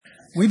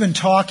We've been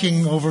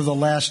talking over the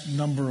last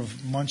number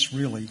of months,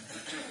 really,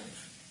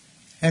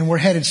 and we're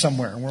headed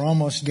somewhere. We're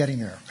almost getting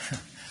there,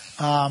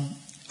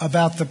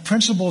 about the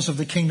principles of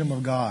the kingdom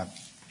of God.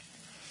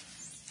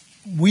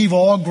 We've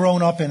all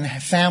grown up in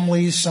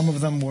families. Some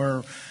of them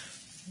were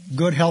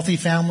good, healthy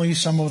families.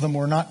 Some of them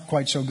were not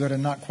quite so good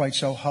and not quite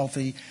so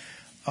healthy.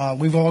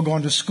 We've all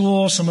gone to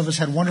school. Some of us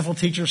had wonderful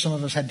teachers. Some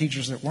of us had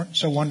teachers that weren't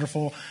so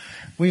wonderful.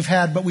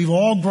 But we've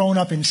all grown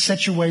up in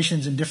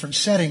situations in different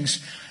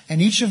settings.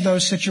 And each of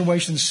those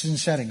situations and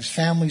settings,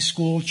 family,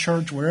 school,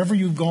 church, wherever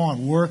you've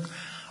gone, work,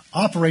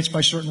 operates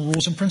by certain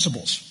rules and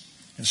principles.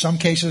 In some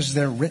cases,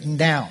 they're written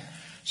down.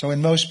 So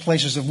in most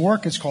places of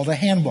work, it's called a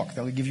handbook.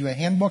 They'll give you a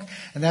handbook,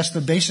 and that's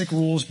the basic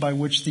rules by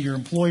which your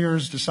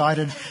employers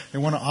decided they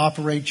want to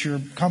operate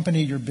your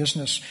company, your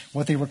business,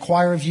 what they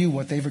require of you,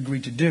 what they've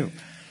agreed to do.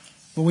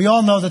 But we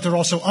all know that there are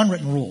also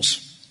unwritten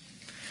rules.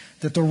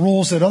 That the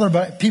rules that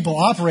other people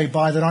operate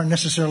by that aren't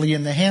necessarily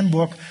in the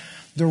handbook,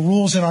 the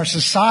rules in our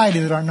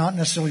society that are not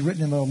necessarily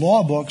written in the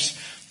law books,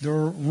 there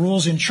are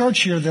rules in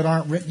church here that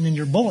aren't written in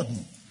your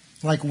bulletin,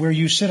 like where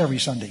you sit every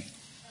Sunday.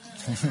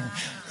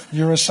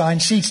 Your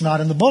assigned seat's not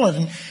in the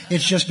bulletin.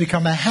 It's just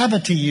become a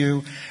habit to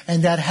you,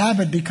 and that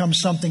habit becomes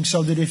something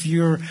so that if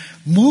you're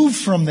moved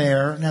from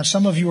there, now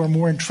some of you are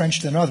more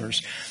entrenched than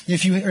others,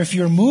 if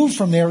you're moved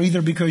from there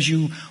either because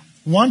you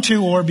want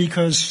to or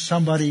because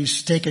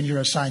somebody's taken your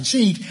assigned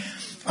seat,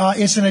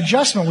 it's an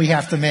adjustment we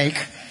have to make.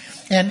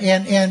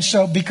 And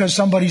so because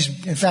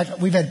in fact,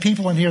 we've had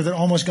people in here that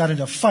almost got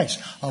into fights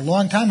a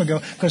long time ago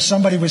because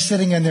somebody was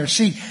sitting in their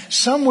seat.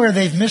 Somewhere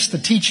they've missed the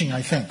teaching,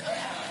 I think.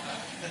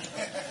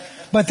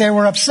 But they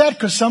were upset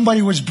because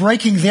somebody was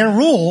breaking their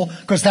rule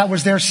because that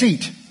was their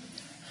seat.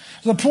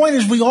 The point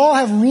is we all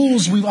have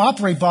rules we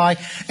operate by,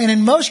 and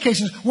in most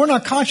cases, we're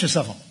not conscious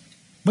of them.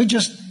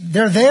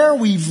 They're there,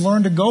 we've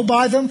learned to go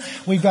by them,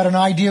 we've got an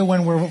idea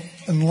when we're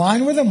in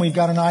line with them, we've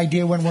got an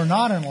idea when we're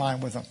not in line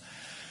with them.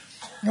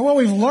 And what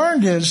we've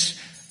learned is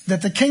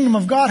that the kingdom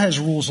of God has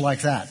rules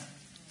like that.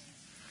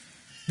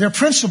 They're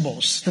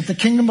principles that the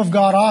kingdom of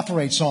God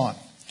operates on.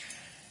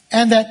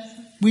 And that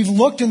we've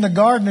looked in the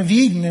Garden of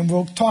Eden, and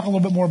we'll talk a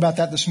little bit more about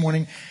that this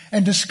morning,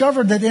 and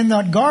discovered that in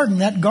that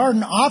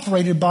garden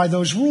operated by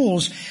those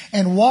rules.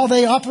 And while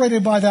they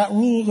operated by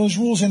those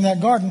rules in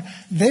that garden,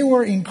 they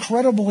were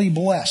incredibly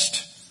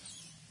blessed.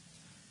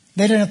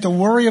 They didn't have to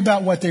worry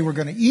about what they were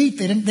going to eat.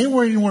 They didn't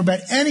worry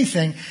about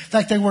anything. In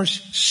fact, they were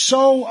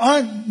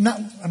I don't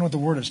know what the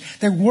word is.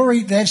 They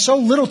had so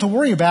little to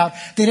worry about,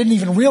 they didn't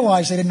even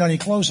realize they didn't have any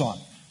clothes on.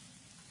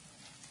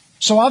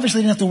 So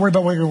obviously they didn't have to worry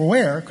about what they were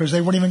wearing because they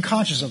weren't even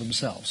conscious of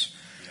themselves.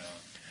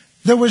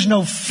 There was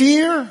no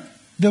fear.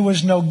 There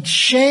was no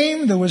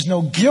shame. There was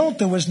no guilt.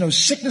 There was no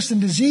sickness and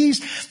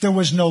disease. There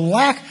was no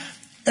lack.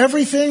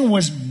 Everything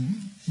was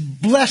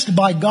blessed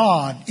by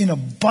God in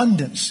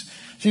abundance.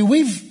 See,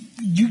 we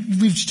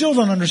still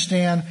don't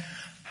understand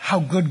how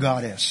good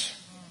God is,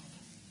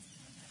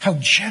 how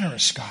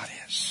generous God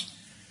is,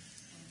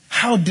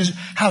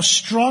 how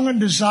strong a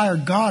desire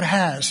God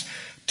has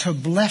to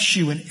bless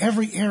you in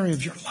every area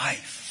of your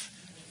life.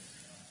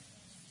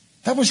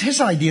 That was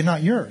His idea,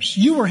 not yours.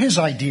 You were His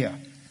idea.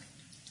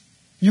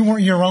 You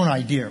weren't your own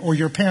idea or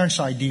your parents'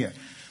 idea.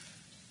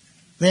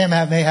 They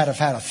may have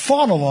had a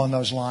thought along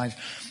those lines,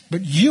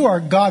 but you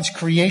are God's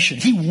creation.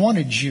 He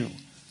wanted you.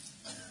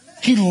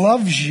 He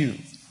loves you.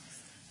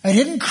 He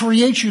didn't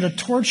create you to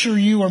torture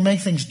you or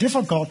make things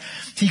difficult.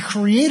 He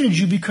created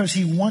you because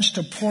He wants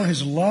to pour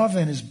His love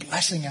and His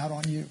blessing out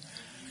on you.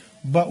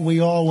 But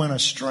we all went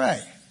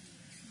astray.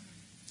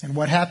 And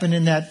what happened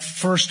in that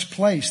first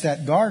place,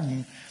 that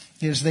garden,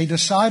 is they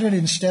decided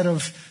instead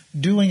of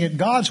doing it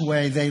God's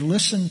way, they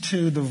listened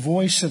to the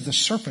voice of the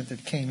serpent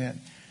that came in.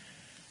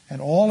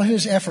 And all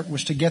his effort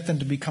was to get them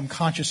to become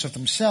conscious of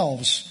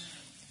themselves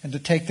and to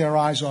take their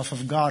eyes off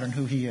of God and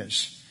who He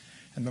is.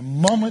 And the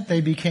moment they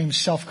became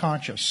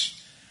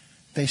self-conscious,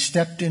 they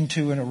stepped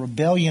into a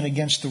rebellion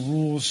against the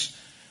rules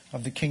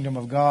of the kingdom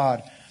of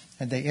God,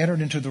 and they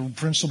entered into the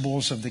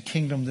principles of the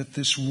kingdom that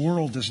this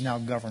world is now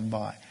governed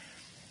by.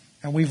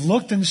 And we've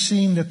looked and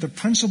seen that the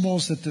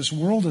principles that this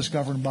world is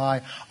governed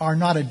by are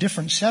not a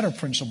different set of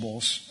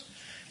principles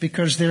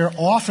because they're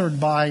authored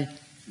by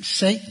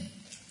Satan.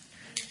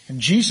 And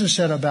Jesus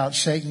said about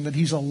Satan that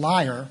he's a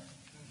liar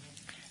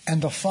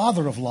and the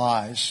father of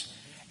lies,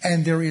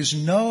 and there is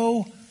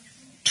no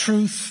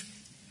truth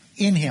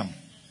in him.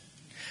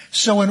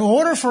 So in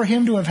order for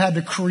him to have had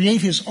to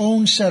create his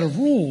own set of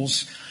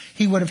rules,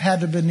 he would have had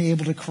to have been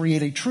able to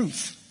create a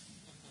truth.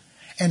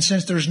 And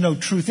since there's no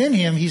truth in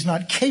him, he's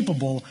not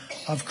capable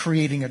of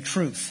creating a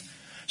truth.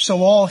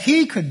 So all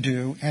he could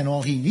do and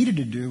all he needed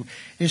to do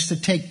is to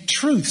take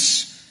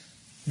truths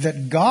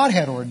that God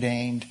had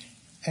ordained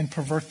and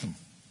pervert them.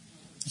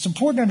 It's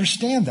important to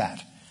understand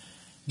that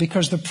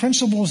because the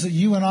principles that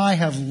you and I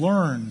have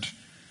learned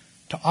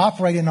to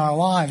operate in our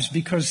lives,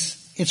 because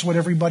it's what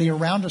everybody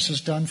around us has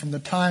done from the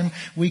time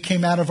we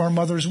came out of our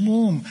mother's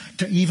womb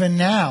to even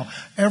now.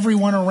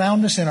 Everyone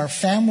around us in our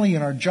family,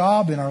 in our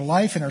job, in our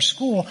life, in our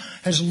school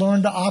has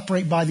learned to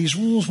operate by these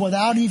rules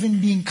without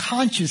even being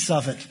conscious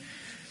of it.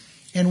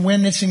 and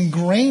when it's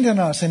ingrained in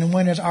us, and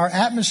when it's our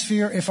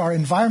atmosphere, if our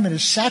environment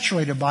is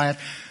saturated by it,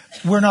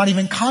 we're not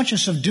even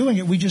conscious of doing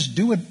it. We just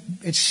do it.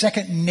 It's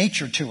second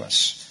nature to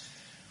us.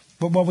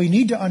 But what we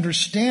need to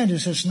understand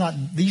is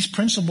these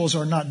principles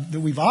that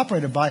we've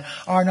operated by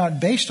are not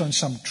based on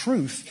some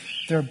truth.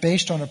 They're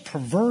based on a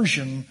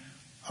perversion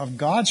of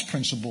God's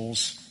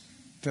principles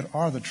that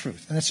are the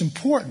truth. And it's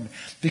important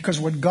because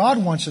what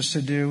God wants us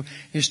to do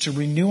is to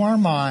renew our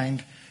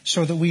mind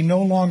so that we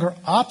no longer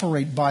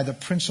operate by the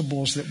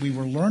principles that we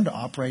were learned to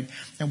operate,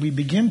 and we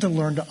begin to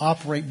learn to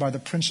operate by the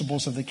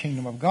principles of the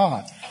kingdom of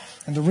God.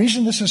 And the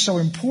reason this is so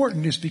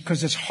important is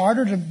because it's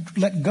harder to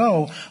let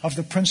go of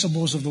the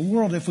principles of the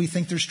world if we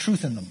think there's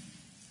truth in them.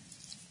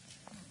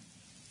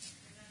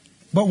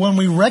 But when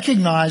we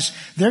recognize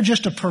they're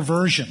just a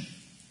perversion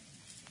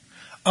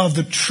of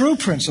the true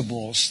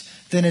principles,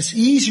 then it's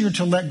easier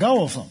to let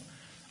go of them.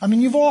 I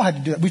mean, you've all had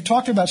to do it. We've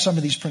talked about some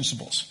of these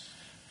principles.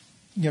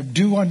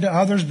 Do unto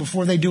others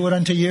before they do it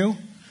unto you.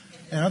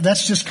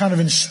 That's just kind of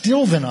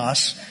instilled in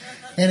us.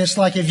 And it's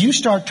like if you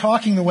start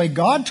talking the way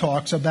God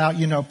talks about,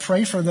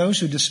 pray for those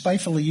who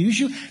despitefully use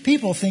you,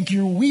 people think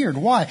you're weird.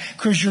 Why?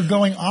 Because you're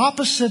going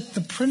opposite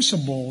the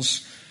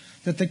principles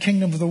that the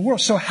kingdom of the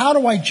world. So how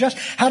do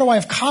I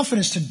have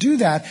confidence to do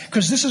that?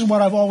 Because this is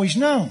what I've always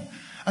known.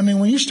 I mean,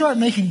 when you start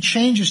making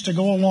changes to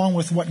go along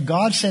with what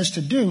God says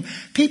to do,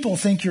 people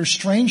think you're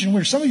strange and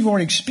weird. Some of you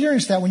already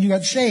experienced that when you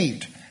got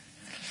saved.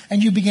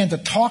 And you began to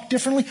talk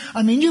differently.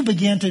 I mean, you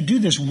began to do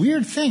this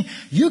weird thing.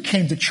 You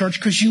came to church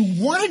because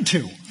you wanted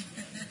to.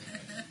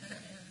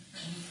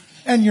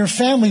 And your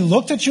family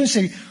looked at you and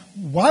said,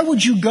 why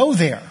would you go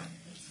there?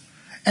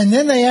 And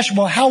then they asked,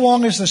 well, how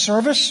long is the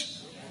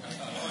service?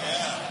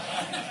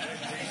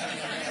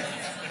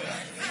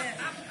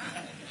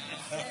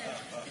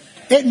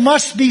 It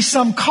must be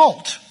some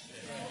cult.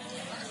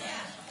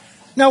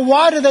 Now,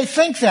 why do they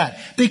think that?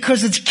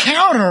 Because it's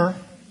counter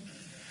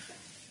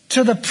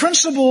to the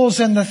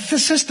principles and the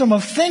system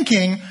of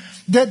thinking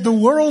that the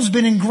world's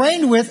been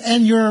ingrained with,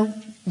 and your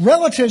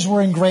relatives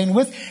were ingrained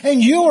with,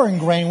 and you are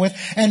ingrained with.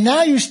 And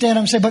now you stand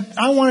up and say, but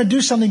I want to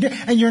do something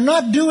different. And you're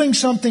not doing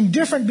something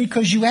different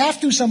because you have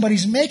to,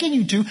 somebody's making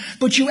you to,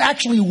 but you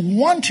actually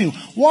want to.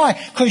 Why?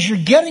 Because you're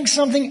getting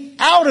something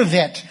out of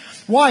it.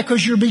 Why?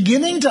 Because you're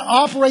beginning to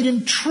operate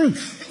in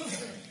truth.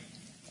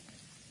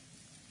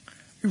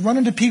 You run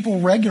into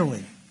people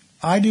regularly.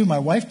 I do, my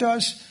wife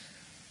does,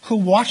 who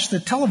watch the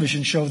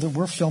television show that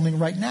we're filming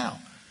right now.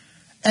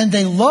 And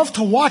they love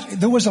to watch.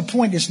 There was a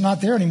point, it's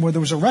not there anymore. There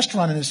was a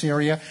restaurant in this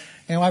area,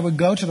 and I would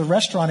go to the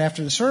restaurant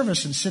after the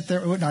service and sit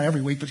there, not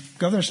every week, but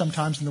go there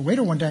sometimes. And the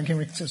waiter one time came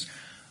and says,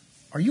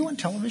 are you on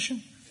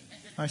television?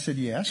 I said,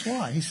 yes.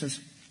 Why? He says,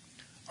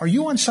 are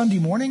you on Sunday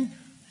morning?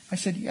 I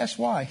said, yes.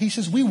 Why? He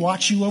says, we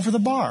watch you over the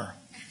bar.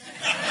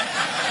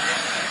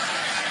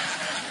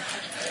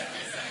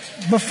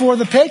 Before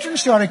the patrons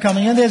started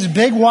coming in, there's a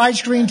big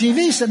widescreen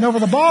TV sitting over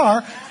the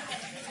bar,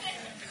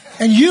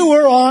 and you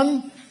were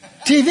on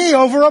TV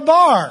over a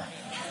bar.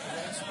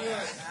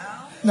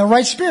 The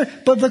right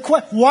spirit.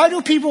 But why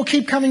do people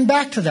keep coming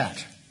back to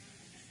that?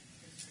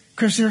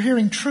 Because they're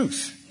hearing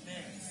truth.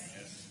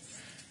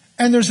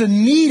 And there's a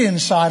need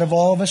inside of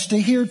all of us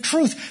to hear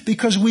truth,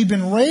 because we've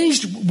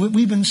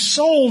been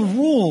sold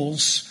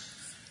rules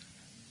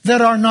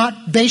that are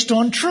not based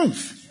on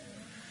truth.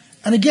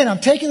 And again, I'm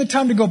taking the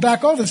time to go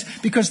back over this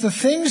because the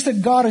things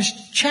that God is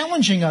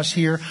challenging us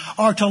here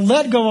are to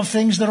let go of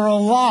things that are a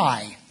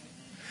lie.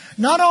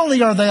 Not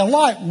only are they a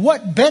lie,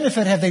 what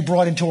benefit have they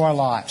brought into our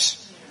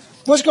lives?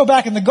 Let's go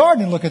back in the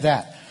garden and look at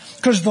that.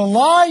 Because the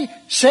lie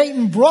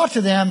Satan brought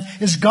to them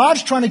is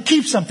God's trying to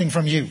keep something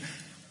from you.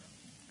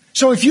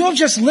 So if you'll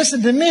just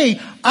listen to me,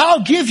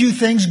 I'll give you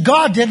things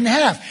God didn't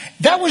have.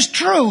 That was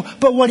true,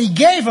 but what he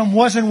gave them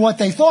wasn't what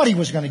they thought he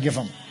was going to give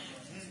them.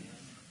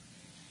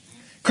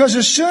 Because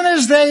as soon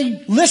as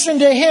they listen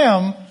to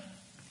him,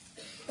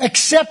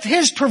 accept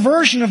his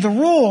perversion of the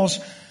rules,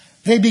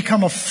 they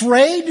become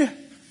afraid,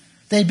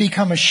 they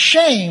become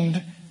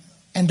ashamed,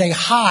 and they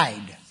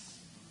hide.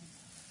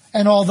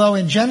 And although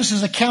in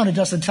Genesis' account it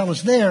doesn't tell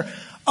us there,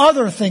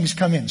 other things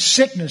come in.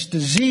 Sickness,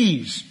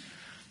 disease,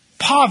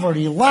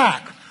 poverty,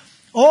 lack.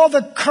 All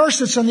the curse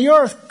that's on the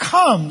earth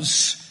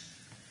comes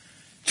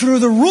through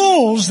the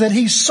rules that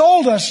he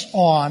sold us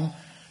on,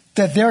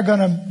 that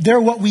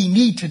they're what we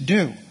need to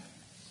do.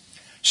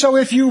 So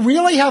if you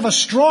really have a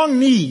strong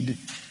need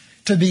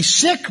to be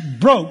sick,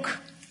 broke,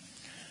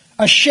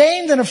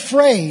 ashamed and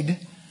afraid,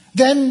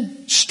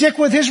 then stick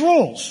with his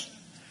rules.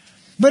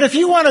 But if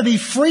you want to be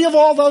free of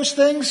all those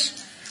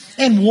things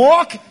and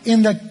walk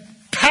in the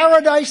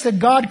paradise that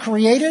God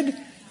created,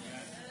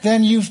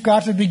 then you've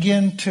got to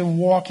begin to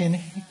walk in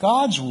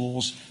God's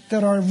rules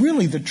that are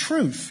really the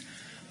truth.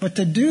 But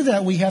to do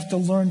that, we have to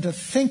learn to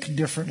think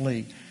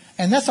differently.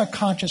 And that's a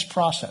conscious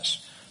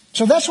process.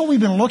 So that's what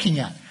we've been looking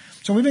at.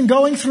 So we've been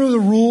going through the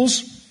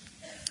rules,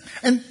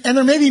 and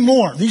there may be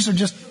more. These are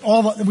just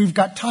all that we've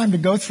got time to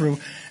go through.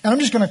 And I'm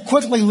just going to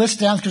quickly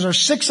list down, because there's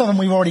 6 of them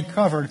we've already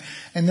covered.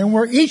 And then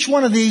each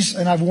one of these,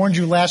 and I've warned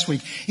you last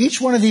week, each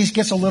one of these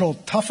gets a little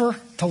tougher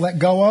to let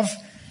go of.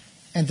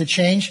 and to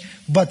change.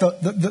 But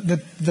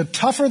the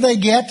tougher they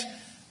get,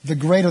 the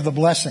greater the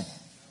blessing.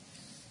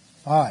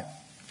 All right.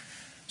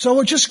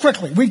 So just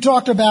quickly, we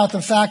talked about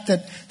the fact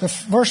that the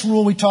first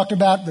rule we talked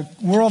about, the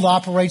world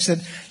operates that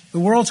the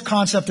world's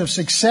concept of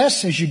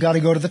success is you got to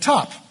go to the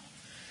top.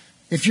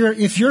 If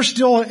you're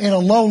still in a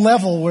low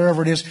level,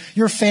 wherever it is,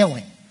 you're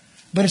failing.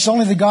 But it's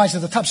only the guys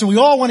at the top. So we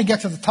all want to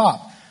get to the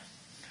top.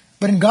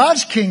 But in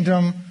God's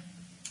kingdom,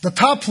 the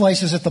top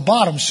place is at the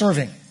bottom,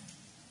 serving.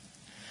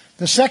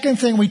 The second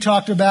thing we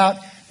talked about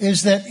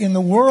is that in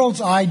the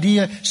world's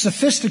idea,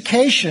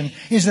 sophistication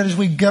is that as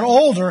we get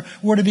older,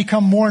 we're to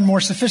become more and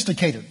more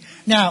sophisticated.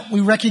 Now,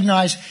 we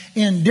recognize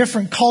in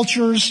different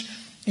cultures,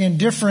 in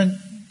different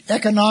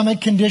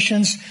economic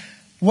conditions,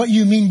 what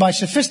you mean by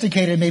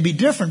sophisticated may be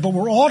different, but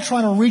we're all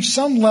trying to reach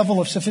some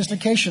level of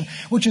sophistication,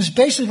 which is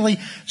basically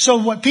so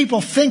what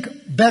people think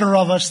better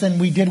of us than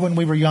we did when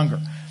we were younger.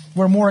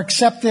 We're more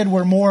accepted,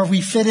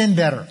 we fit in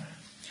better.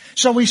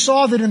 So we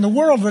saw that in the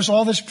world there's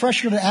all this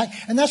pressure to act,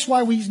 and that's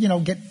why we,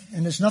 get,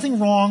 and there's nothing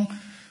wrong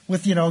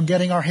with,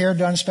 getting our hair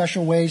done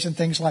special ways and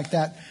things like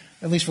that,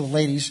 at least for the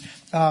ladies.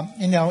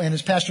 And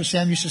as Pastor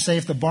Sam used to say,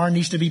 if the barn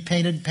needs to be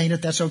painted, paint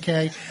it, that's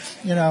okay.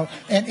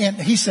 And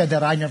he said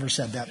that, I never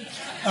said that.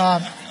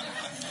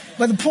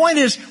 But the point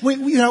is,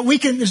 we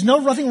can, there's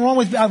nothing wrong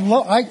with,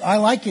 I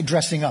like it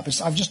dressing up.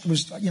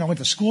 Went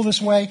to school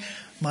this way.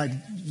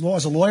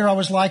 As a lawyer, I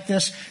was like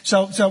this.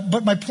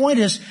 But my point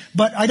is,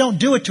 but I don't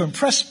do it to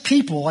impress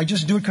people. I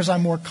just do it because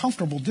I'm more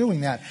comfortable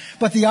doing that.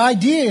 But the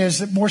idea is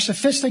that more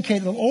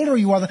sophisticated, the older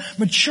you are, the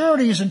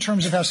maturity is in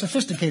terms of how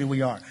sophisticated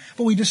we are.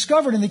 But we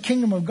discovered in the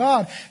kingdom of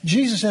God,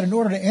 Jesus said in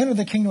order to enter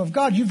the kingdom of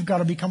God, you've got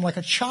to become like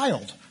a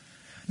child.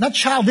 Not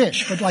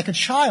childish, but like a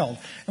child.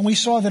 And we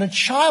saw that a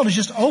child is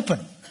just open.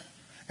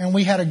 And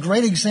we had a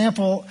great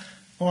example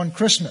on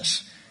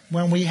Christmas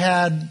when we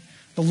had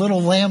the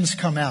little lambs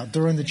come out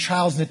during the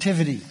child's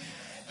nativity.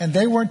 And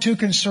they weren't too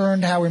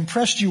concerned how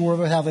impressed you were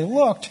with how they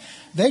looked.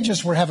 They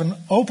just were having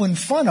open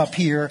fun up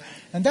here.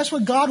 And that's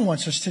what God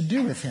wants us to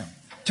do with Him.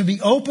 To be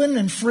open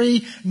and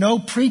free, no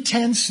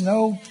pretense,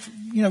 no,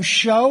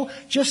 show.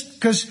 Just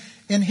because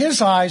in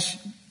His eyes,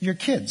 you're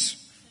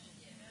kids.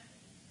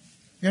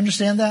 You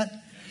understand that?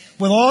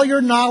 With all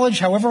your knowledge,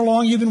 however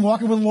long you've been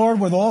walking with the Lord,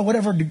 with all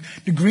whatever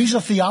degrees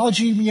of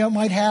theology you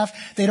might have,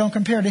 they don't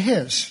compare to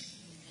His.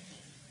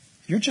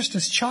 You're just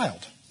His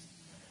child.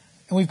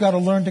 And we've got to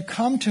learn to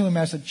come to Him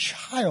as a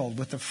child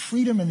with the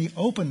freedom and the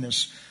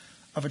openness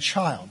of a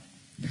child.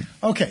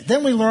 Okay,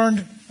 then we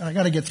learned, and I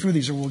got to get through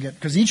these or we'll get,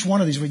 because each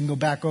one of these we can go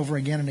back over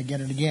again and again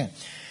and again.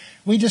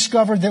 We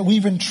discovered that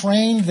we've been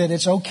trained that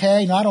it's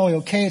okay, not only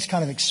okay, it's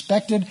kind of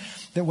expected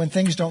that when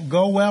things don't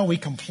go well, we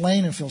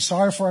complain and feel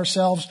sorry for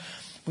ourselves.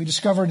 We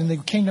discovered in the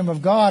kingdom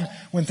of God,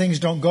 when things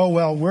don't go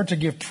well, we're to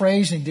give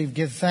praise and to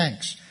give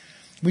thanks.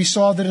 We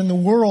saw that in the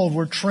world,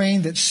 we're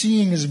trained that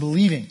seeing is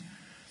believing.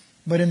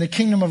 But in the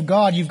kingdom of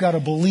God, you've got to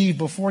believe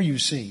before you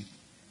see.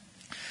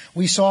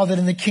 We saw that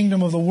in the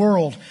kingdom of the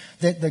world,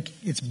 that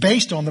it's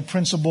based on the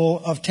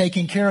principle of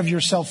taking care of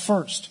yourself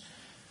first.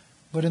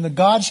 But in the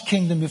God's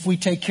kingdom, if we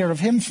take care of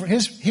Him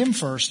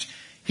first,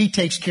 He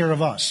takes care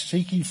of us.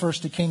 Seek ye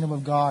first the kingdom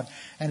of God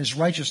and His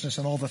righteousness,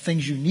 and all the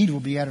things you need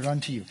will be added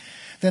unto you.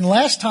 Then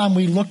last time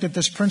we looked at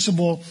this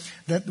principle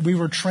that we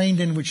were trained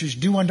in, which is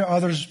do unto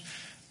others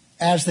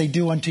as they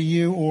do unto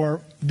you,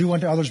 or do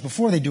unto others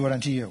before they do it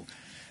unto you.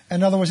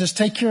 In other words, it's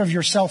take care of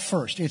yourself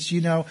first. It's,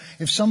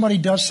 if somebody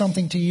does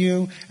something to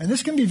you, and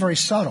this can be very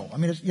subtle. I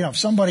mean, if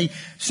somebody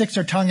sticks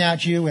their tongue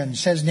at you and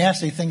says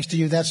nasty things to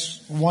you,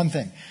 that's one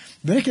thing.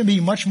 But it can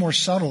be much more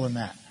subtle than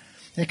that.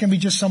 It can be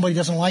just somebody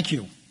doesn't like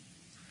you.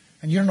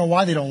 And you don't know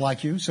why they don't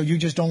like you, so you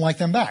just don't like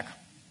them back.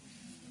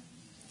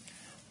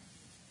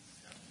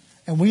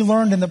 And we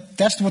learned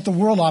that's what the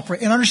world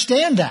operates. And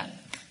understand that.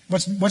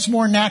 What's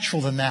more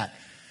natural than that?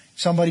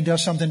 Somebody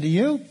does something to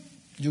you,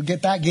 you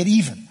get back, get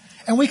even.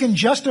 And we can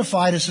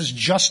justify this as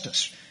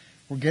justice.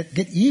 Or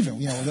get even.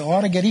 They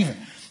ought to get even.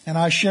 And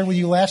I shared with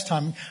you last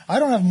time, I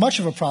don't have much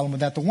of a problem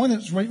with that. The one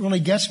that really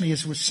gets me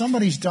is when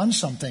somebody's done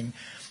something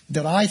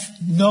that I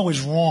know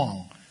is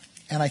wrong,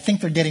 and I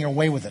think they're getting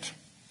away with it.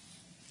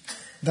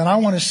 Then I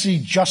want to see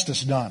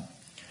justice done.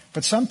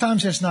 But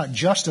sometimes it's not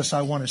justice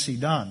I want to see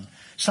done.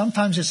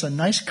 Sometimes it's a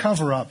nice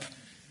cover-up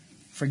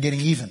for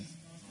getting even.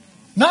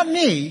 Not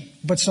me,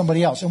 but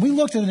somebody else. And we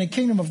looked at it in the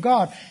kingdom of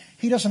God.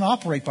 He doesn't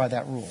operate by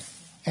that rule.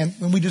 And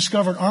when we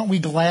discovered, aren't we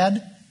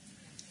glad?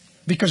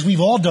 Because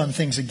we've all done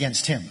things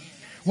against Him.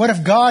 What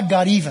if God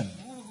got even?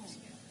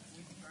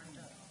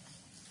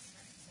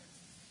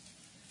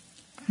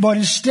 But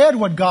instead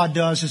what God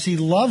does is He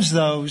loves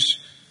those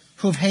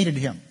who have hated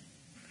Him.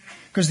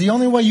 Because the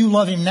only way you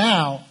love Him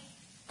now,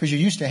 because you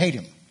used to hate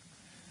Him.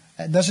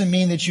 It doesn't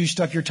mean that you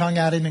stuck your tongue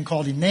at Him and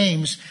called Him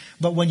names,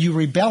 but when you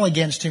rebel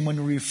against Him, when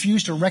you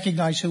refuse to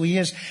recognize who He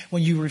is,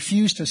 when you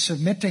refuse to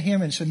submit to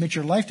Him and submit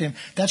your life to Him,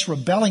 that's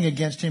rebelling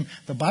against Him.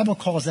 The Bible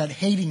calls that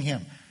hating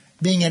Him,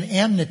 being an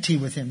enmity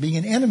with Him, being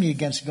an enemy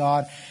against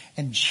God.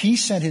 And He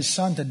sent His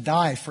Son to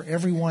die for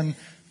everyone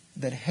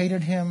that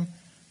hated Him,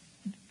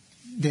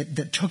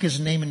 that took His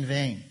name in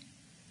vain.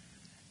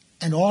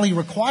 And all he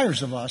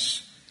requires of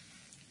us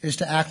is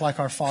to act like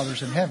our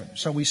Father's in heaven.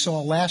 So we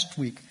saw last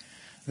week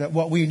that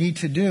what we need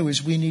to do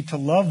is we need to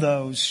love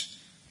those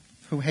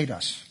who hate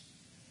us.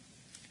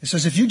 It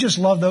says if you just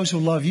love those who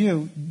love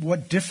you,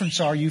 what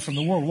difference are you from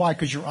the world? Why?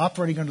 Because you're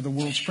operating under the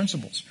world's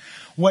principles.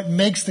 What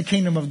makes the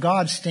kingdom of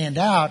God stand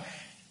out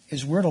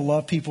is we're to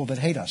love people that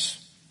hate us.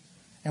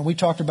 And we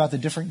talked about the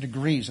different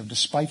degrees of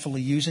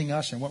despitefully using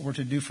us and what we're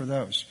to do for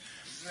those.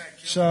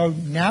 So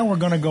now we're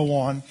going to go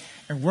on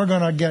and we're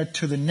going to get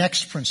to the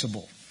next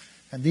principle.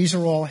 And these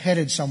are all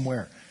headed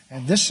somewhere.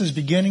 And this is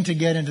beginning to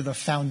get into the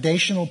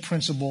foundational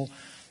principle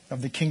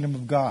of the kingdom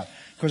of God.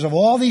 Because of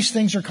all these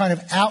things are kind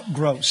of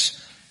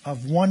outgrowths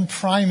of one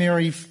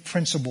primary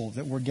principle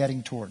that we're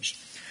getting towards.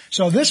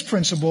 So this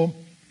principle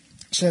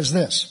says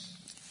this.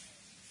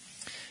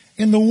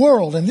 In the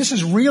world, and this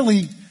is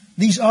really,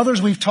 these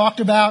others we've talked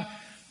about,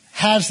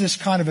 has this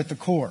kind of at the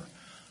core.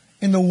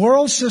 In the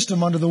world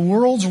system, under the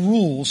world's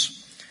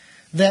rules,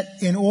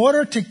 that in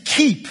order to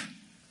keep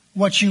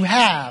what you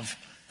have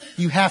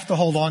to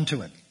hold on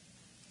to it.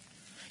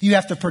 You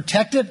have to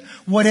protect it,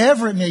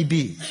 whatever it may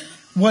be.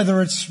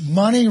 Whether it's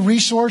money,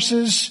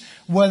 resources,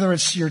 whether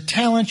it's your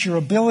talent, your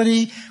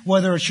ability,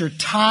 whether it's your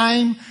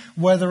time,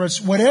 whether it's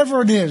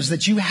whatever it is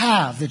that you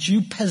have, that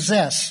you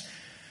possess.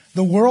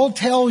 The world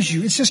tells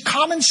you, it's just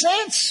common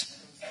sense.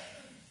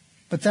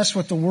 But that's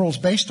what the world's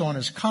based on,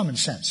 is common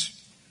sense.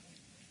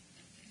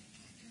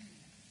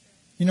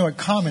 You know what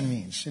common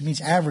means? It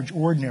means average,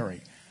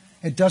 ordinary.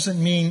 It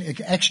doesn't mean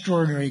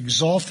extraordinary,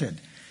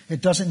 exalted.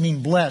 It doesn't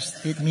mean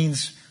blessed. It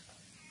means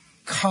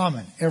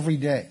common, every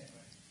day.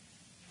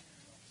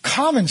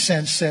 Common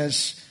sense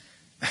says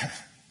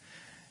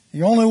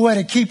the only way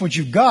to keep what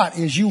you've got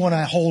is you want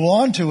to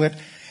hold on to it.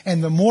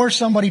 And the more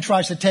somebody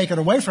tries to take it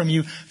away from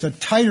you, the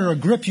tighter a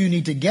grip you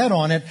need to get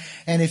on it.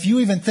 And if you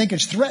even think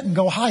it's threatened,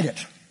 go hide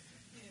it.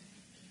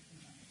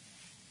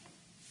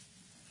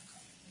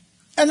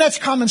 And that's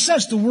common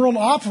sense. The world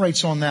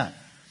operates on that.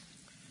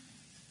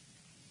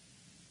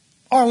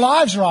 Our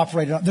lives are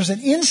operated on. There's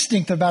an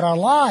instinct about our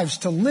lives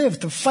to live,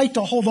 to fight,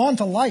 to hold on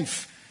to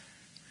life.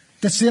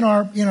 That's in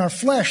our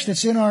flesh.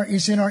 That's in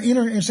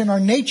our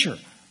nature.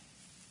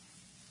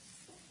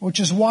 Which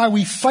is why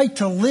we fight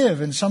to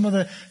live. And some of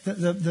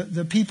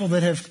the people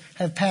that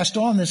have passed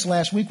on this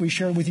last week, we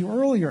shared with you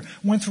earlier,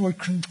 went through an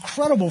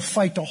incredible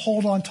fight to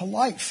hold on to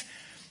life.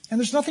 And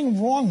there's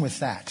nothing wrong with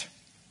that.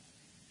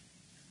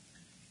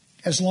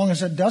 As long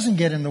as it doesn't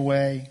get in the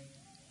way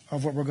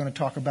of what we're going to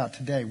talk about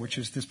today, which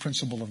is this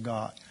principle of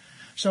God.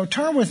 So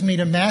turn with me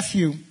to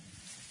Matthew,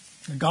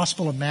 the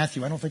Gospel of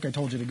Matthew. I don't think I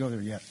told you to go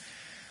there yet.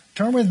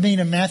 Turn with me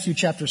to Matthew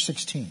chapter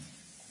 16.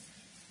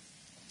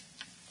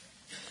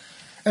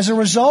 As a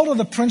result of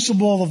the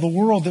principle of the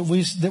world that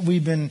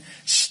we've been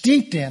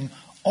steeped in,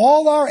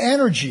 all our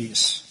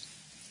energies,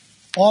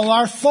 all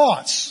our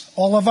thoughts,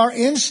 all of our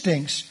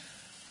instincts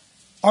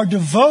are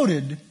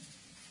devoted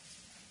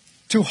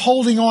to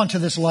holding on to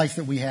this life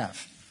that we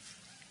have.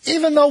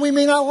 Even though we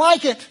may not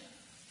like it.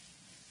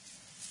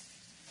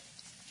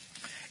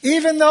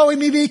 Even though we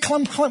may be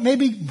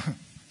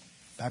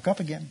back up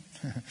again.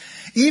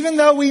 Even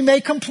though we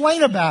may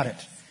complain about it.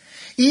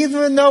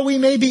 Even though we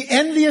may be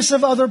envious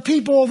of other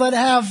people that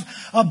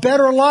have a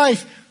better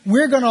life,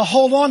 we're going to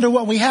hold on to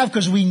what we have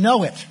because we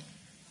know it.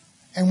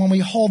 And when we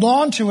hold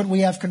on to it,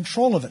 we have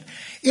control of it.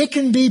 It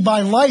can be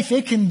by life.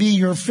 It can be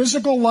your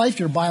physical life,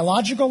 your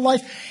biological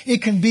life.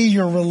 It can be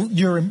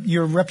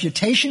your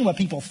reputation, what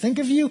people think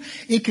of you.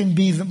 It can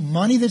be the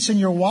money that's in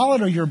your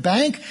wallet or your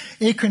bank.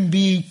 It can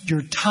be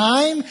your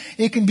time.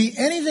 It can be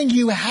anything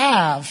you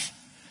have.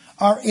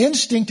 Our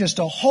instinct is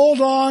to hold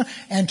on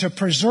and to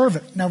preserve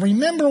it. Now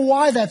remember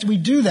why we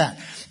do that.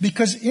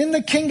 Because in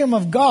the kingdom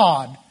of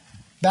God,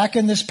 back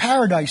in this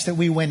paradise that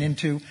we went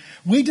into,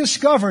 we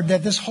discovered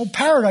that this whole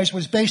paradise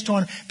was based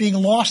on being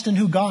lost in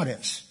who God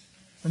is.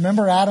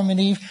 Remember Adam and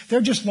Eve?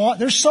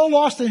 They're so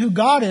lost in who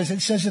God is,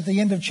 it says at the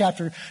end of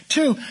chapter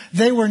 2,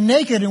 they were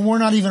naked and were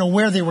not even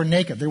aware they were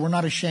naked. They were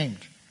not ashamed.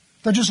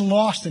 They're just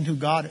lost in who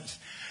God is.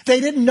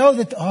 They didn't know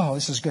that,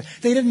 this is good.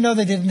 They didn't know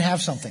they didn't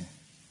have something.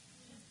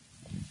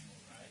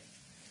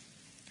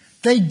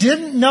 They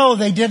didn't know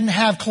they didn't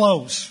have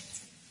clothes.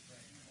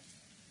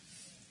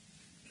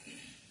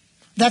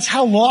 That's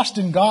how lost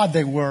in God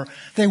they were.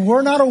 They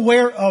were not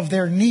aware of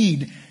their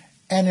need.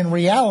 And in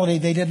reality,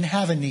 they didn't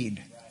have a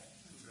need.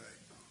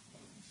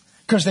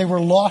 Because they were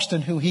lost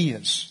in who He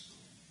is.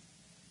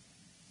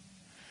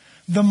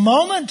 The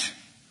moment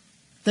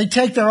they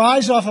take their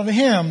eyes off of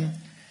Him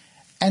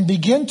and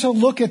begin to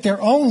look at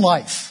their own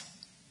life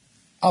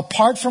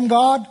apart from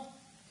God,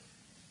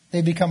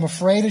 they become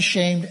afraid,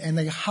 ashamed, and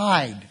they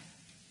hide.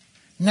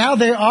 Now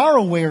they are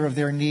aware of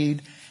their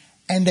need,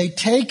 and they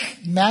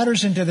take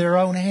matters into their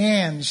own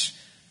hands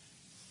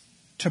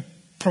to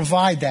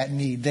provide that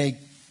need. They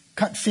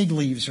cut fig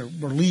leaves or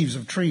leaves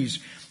of trees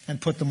and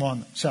put them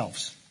on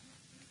themselves.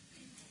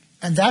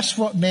 And that's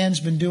what man's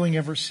been doing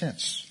ever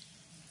since.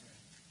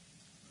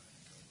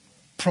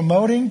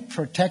 Promoting,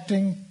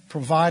 protecting,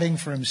 providing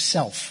for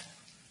himself.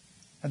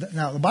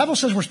 Now, the Bible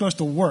says we're supposed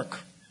to work.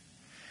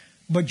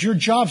 But your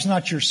job's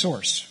not your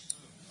source.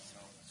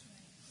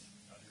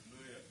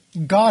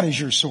 God is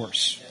your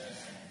source.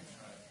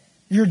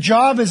 Your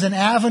job is an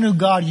avenue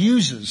God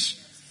uses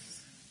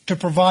to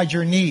provide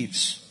your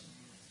needs.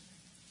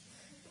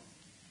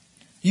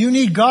 You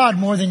need God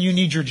more than you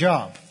need your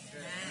job.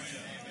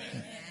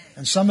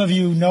 And some of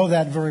you know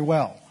that very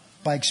well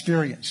by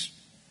experience.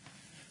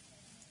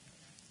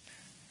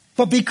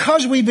 But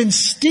because we've been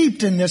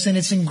steeped in this and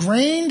it's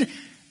ingrained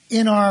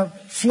in our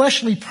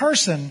fleshly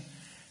person,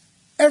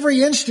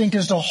 every instinct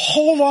is to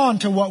hold on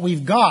to what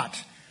we've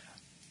got,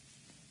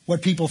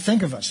 what people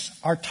think of us,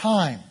 our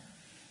time.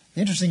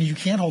 The interesting thing is you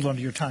can't hold on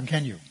to your time,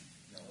 can you?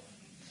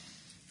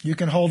 You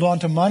can hold on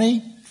to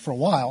money for a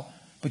while,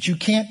 but you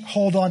can't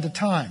hold on to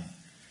time.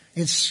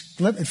 In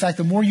fact,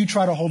 the more you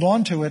try to hold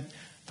on to it,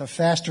 the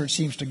faster it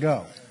seems to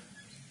go.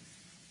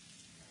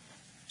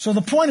 So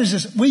the point is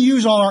this, we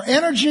use all our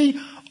energy.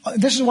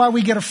 This is why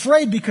we get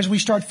afraid, because we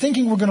start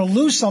thinking we're going to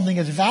lose something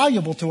that's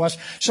valuable to us.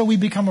 So we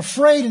become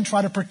afraid and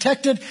try to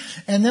protect it.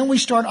 And then we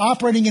start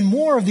operating in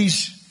more of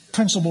these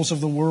principles of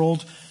the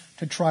world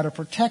to try to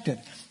protect it.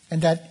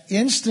 And that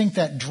instinct,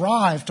 that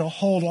drive to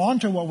hold on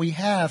to what we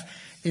have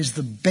is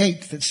the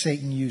bait that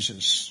Satan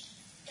uses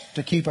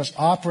to keep us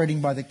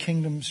operating by the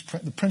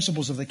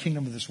principles of the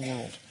kingdom of this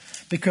world.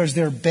 Because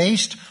they're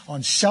based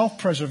on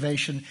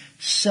self-preservation,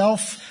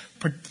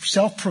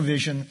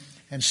 self-provision,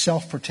 and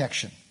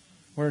self-protection.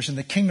 Whereas in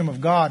the kingdom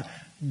of God,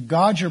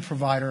 God's your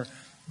provider,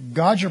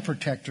 God's your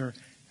protector,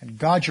 and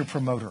God's your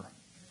promoter.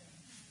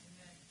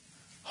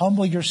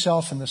 Humble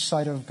yourself in the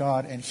sight of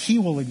God, and He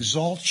will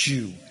exalt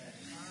you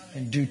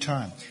in due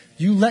time.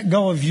 You let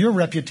go of your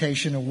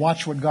reputation and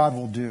watch what God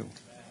will do.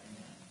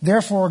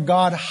 Therefore,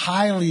 God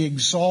highly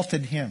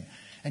exalted Him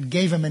and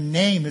gave Him a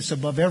name that's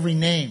above every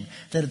name,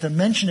 that at the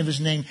mention of His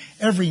name,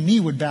 every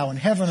knee would bow in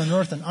heaven and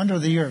earth and under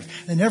the earth,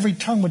 and every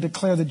tongue would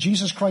declare that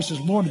Jesus Christ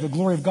is Lord to the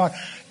glory of God.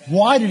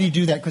 Why did He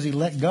do that? Because He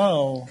let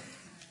go.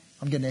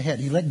 I'm getting ahead.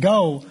 He let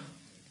go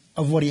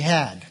of what He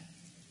had.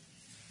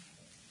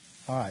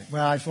 All right.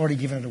 Well, I've already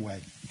given it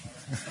away.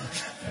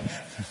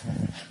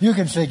 You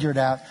can figure it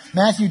out.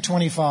 Matthew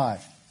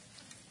 25.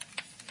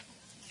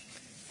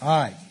 All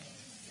right.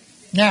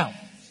 Now,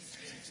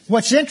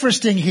 what's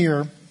interesting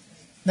here,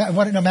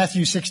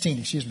 Matthew 16,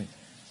 excuse me.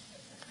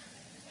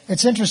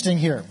 It's interesting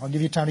here. I'll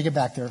give you time to get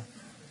back there.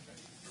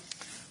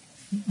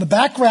 The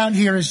background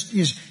here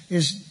is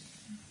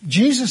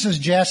Jesus has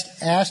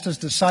just asked His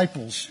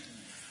disciples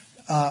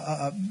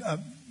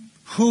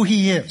who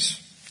He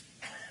is.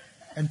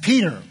 And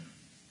Peter,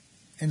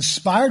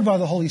 inspired by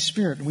the Holy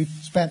Spirit, and we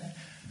spent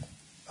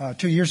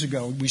 2 years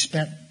ago, we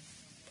spent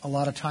a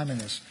lot of time in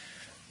this.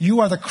 You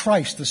are the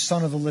Christ, the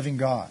Son of the living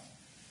God.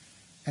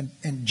 And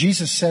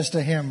Jesus says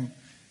to him,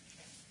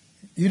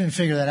 you didn't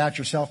figure that out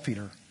yourself,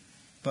 Peter,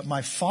 but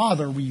my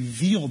Father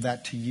revealed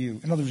that to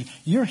you. In other words,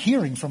 you're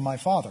hearing from my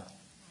Father.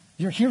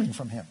 You're hearing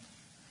from Him.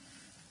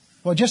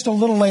 Well, just a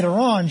little later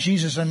on,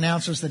 Jesus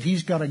announces that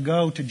He's got to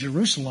go to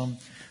Jerusalem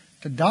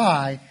to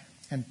die,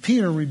 and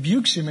Peter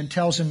rebukes him and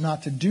tells him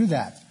not to do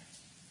that.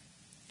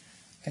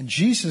 And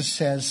Jesus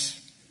says,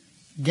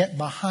 "Get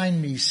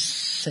behind me,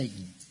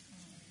 Satan."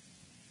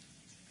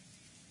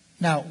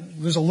 Now,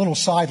 there's a little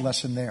side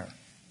lesson there.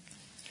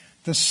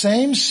 The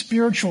same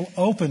spiritual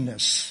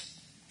openness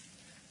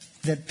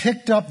that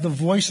picked up the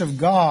voice of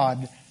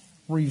God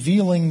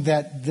revealing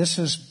that this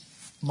is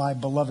my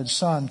beloved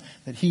Son,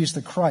 that He is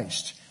the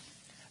Christ.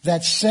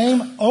 That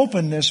same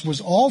openness was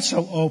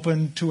also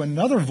open to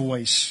another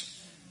voice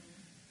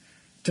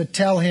to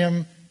tell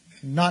him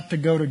not to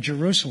go to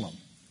Jerusalem.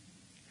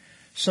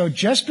 So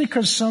just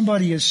because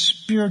somebody is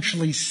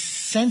spiritually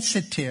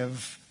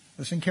sensitive,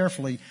 listen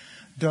carefully,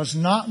 does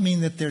not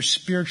mean that they're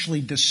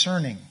spiritually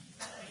discerning.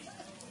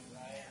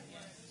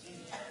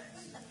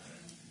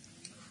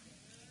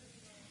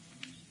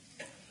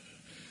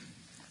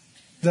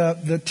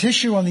 The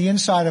tissue on the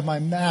inside of my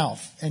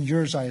mouth, and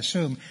yours I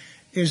assume,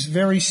 is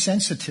very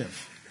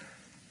sensitive.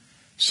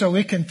 So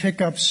it can pick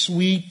up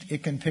sweet,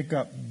 it can pick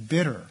up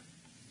bitter.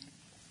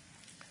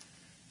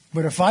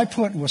 But if I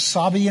put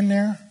wasabi in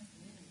there,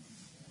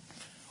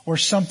 or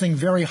something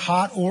very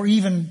hot, or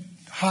even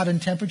hot in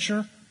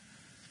temperature,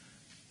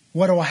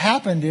 what will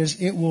happen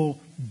is it will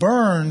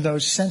burn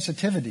those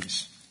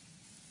sensitivities.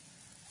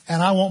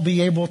 And I won't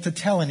be able to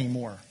tell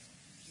anymore.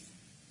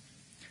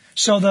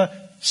 So the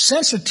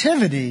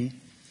sensitivity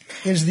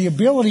is the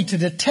ability to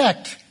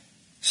detect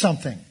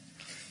something.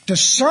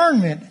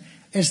 Discernment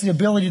is the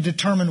ability to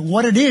determine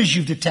what it is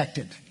you've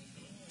detected.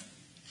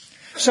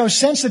 So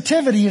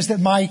sensitivity is that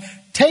my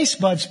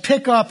taste buds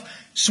pick up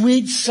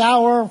sweet,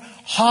 sour,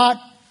 hot,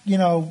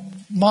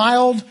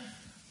 mild.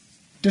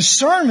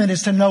 Discernment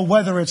is to know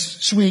whether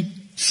it's sweet,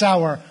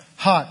 sour,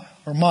 hot,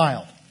 or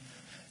mild.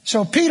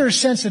 So Peter's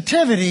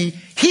sensitivity,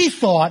 he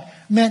thought,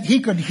 meant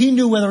he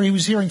knew whether he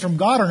was hearing from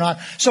God or not.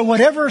 So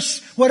whatever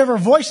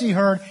voice he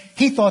heard,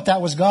 he thought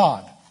that was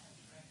God.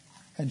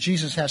 And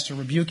Jesus has to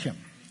rebuke him.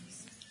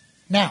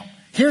 Now,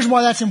 here's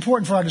why that's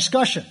important for our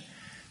discussion.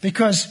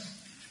 Because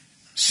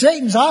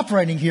Satan's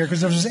operating here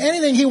because if there's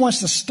anything he wants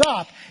to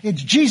stop,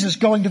 it's Jesus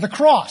going to the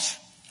cross.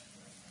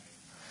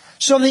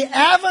 So the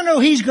avenue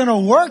he's going to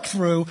work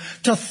through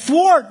to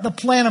thwart the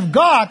plan of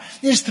God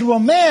is through a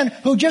man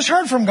who just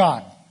heard from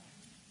God,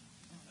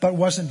 but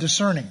wasn't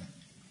discerning.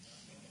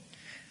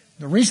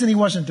 The reason he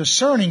wasn't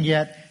discerning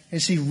yet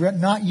is he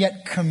not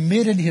yet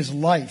committed his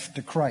life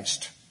to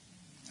Christ.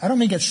 I don't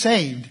mean get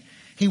saved.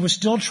 He was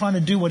still trying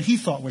to do what he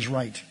thought was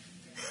right.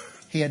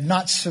 He had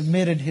not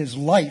submitted his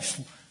life,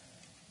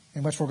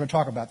 and which we're going to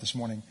talk about this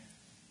morning,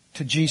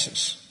 to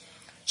Jesus.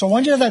 So I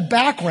want you to have that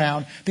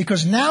background,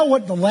 because now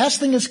what the last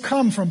thing has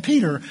come from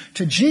Peter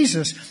to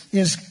Jesus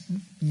is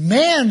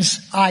man's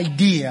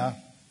idea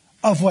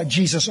of what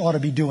Jesus ought to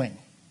be doing.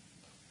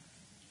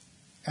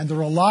 And there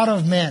are a lot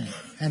of men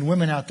and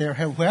women out there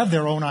who have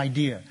their own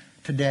idea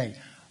today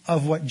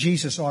of what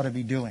Jesus ought to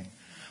be doing,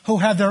 who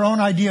have their own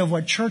idea of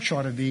what church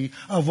ought to be,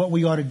 of what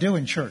we ought to do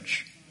in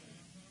church.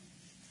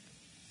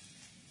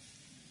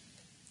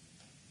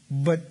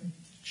 But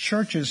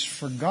church is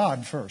for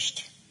God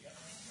first.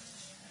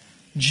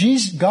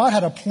 God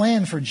had a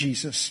plan for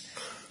Jesus,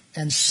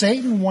 and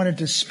Satan wanted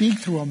to speak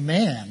through a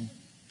man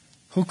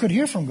who could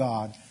hear from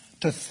God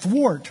to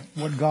thwart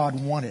what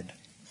God wanted.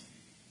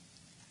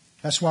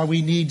 That's why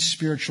we need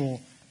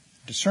spiritual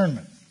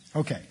discernment.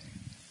 Okay.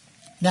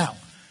 Now,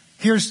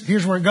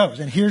 here's where it goes,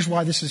 and here's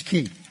why this is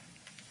key.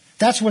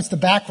 That's what the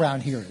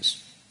background here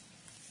is.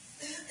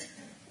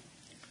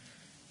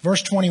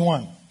 Verse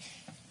 21.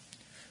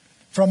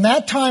 From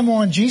that time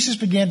on, Jesus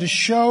began to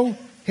show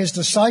his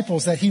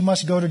disciples that he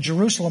must go to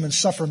Jerusalem and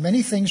suffer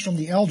many things from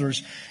the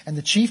elders and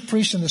the chief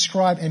priests and the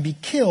scribe and be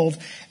killed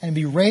and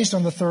be raised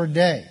on the third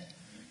day.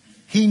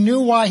 He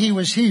knew why he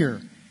was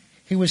here.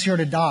 He was here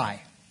to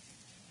die.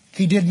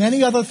 He did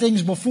many other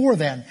things before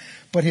then,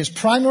 but his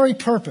primary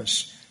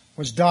purpose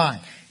was dying.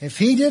 If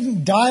he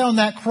didn't die on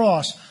that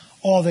cross,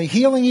 all the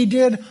healing he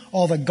did,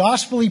 all the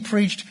gospel he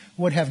preached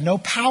would have no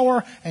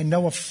power and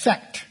no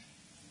effect.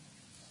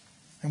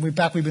 And we've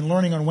been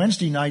learning on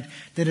Wednesday night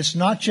that it's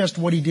not just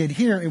what he did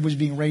here, it was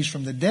being raised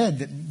from the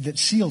dead that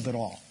sealed it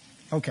all.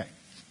 Okay.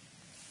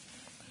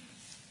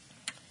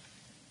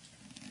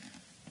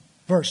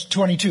 Verse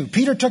 22.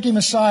 Peter took him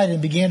aside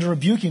and began to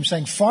rebuke him,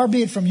 saying, "Far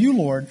be it from you,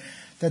 Lord,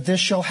 that this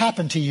shall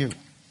happen to you."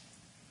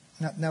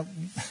 Now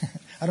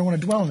I don't want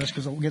to dwell on this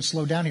because it will get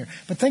slowed down here.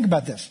 But think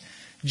about this.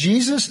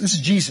 This is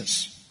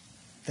Jesus,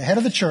 the head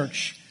of the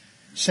church,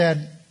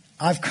 said,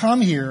 I've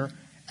come here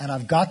and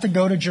I've got to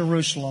go to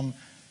Jerusalem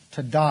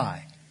to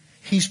die.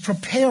 He's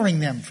preparing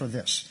them for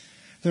this.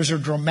 There's a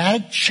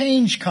dramatic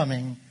change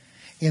coming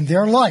in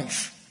their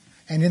life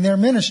and in their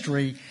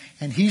ministry,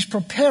 and he's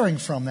preparing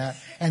from that,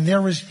 and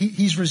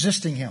he's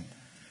resisting him.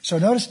 So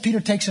notice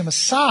Peter takes him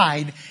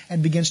aside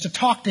and begins to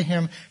talk to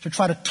him to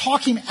try to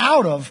talk him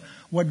out of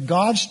what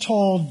God's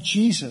told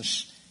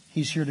Jesus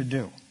he's here to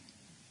do.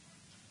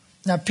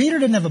 Now, Peter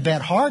didn't have a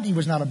bad heart. He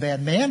was not a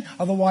bad man.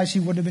 Otherwise, he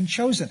wouldn't have been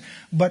chosen.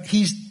 But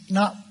he's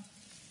not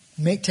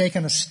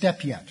taken a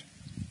step yet.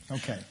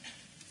 Okay.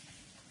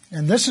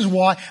 And this is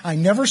why I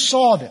never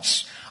saw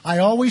this. I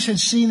always had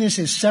seen this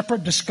as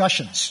separate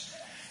discussions.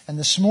 And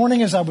this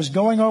morning, as I was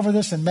going over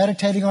this and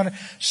meditating on it,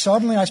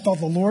 suddenly I felt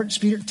the Lord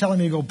Spirit telling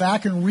me to go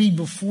back and read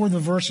before the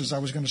verses I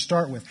was going to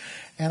start with.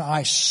 And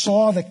I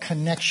saw the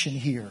connection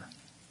here.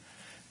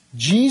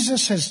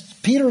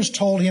 Peter has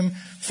told him,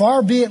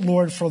 "Far be it,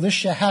 Lord, for this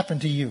shall happen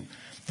to you."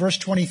 Verse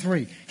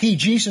 23.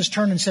 Jesus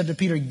turned and said to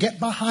Peter, "Get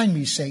behind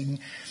me, Satan.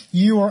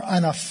 You are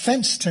an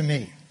offense to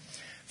me.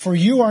 For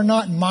you are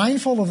not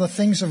mindful of the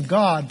things of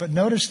God," but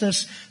notice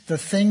this, "the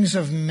things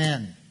of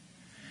men."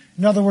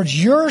 In other words,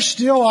 you're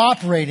still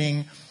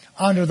operating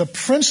under the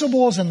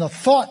principles and the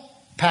thought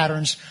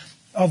patterns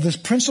of the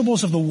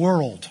principles of the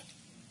world.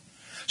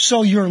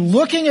 So you're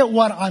looking at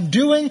what I'm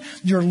doing,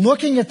 you're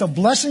looking at the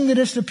blessing that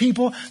is to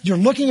people, you're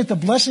looking at the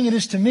blessing it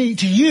is to me,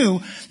 to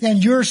you,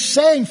 and you're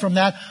saying from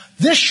that,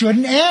 this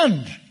shouldn't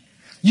end.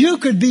 You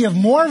could be of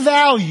more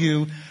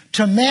value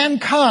to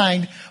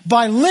mankind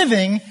by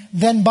living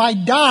than by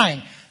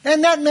dying.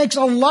 And that makes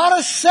a lot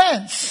of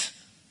sense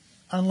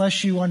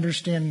unless you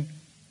understand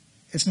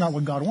it's not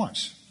what God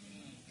wants.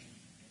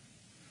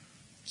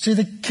 See,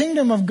 the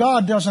kingdom of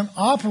God doesn't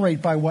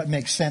operate by what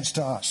makes sense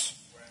to us.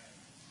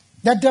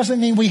 That doesn't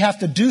mean we have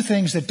to do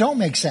things that don't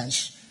make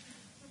sense.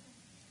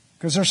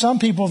 Because there are some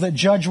people that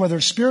judge whether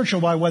it's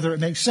spiritual by whether it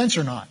makes sense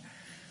or not.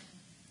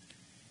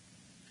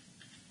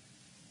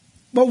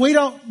 But we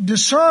don't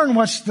discern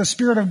what the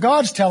Spirit of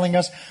God's telling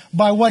us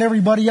by what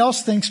everybody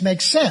else thinks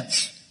makes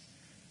sense.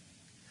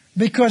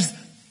 Because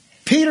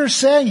Peter's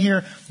saying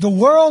here, the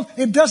world,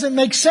 it doesn't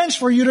make sense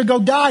for you to go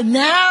die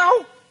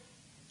now.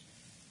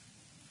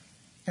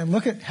 And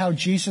look at how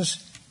Jesus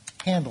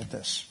handled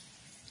this.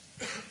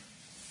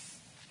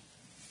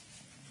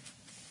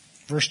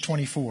 Verse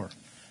 24.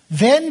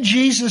 Then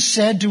Jesus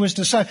said to his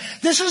disciples,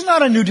 this is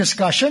not a new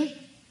discussion.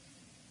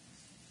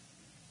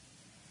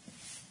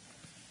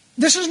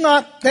 This is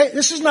not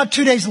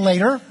 2 days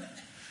later.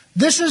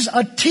 This is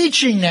a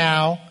teaching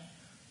now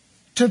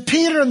to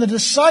Peter and the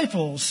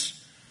disciples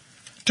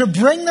to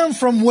bring them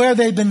from where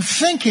they've been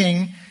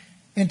thinking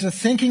into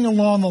thinking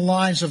along the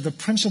lines of the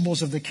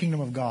principles of the kingdom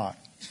of God.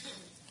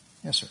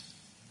 Yes, sir.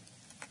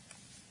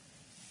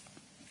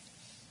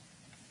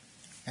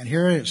 And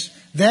here it is.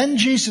 Then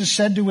Jesus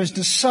said to his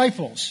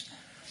disciples,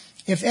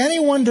 if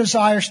anyone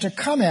desires to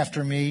come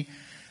after me,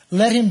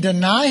 let him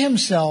deny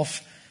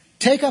himself,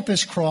 take up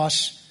his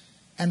cross,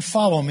 and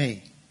follow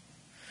me.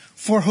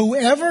 For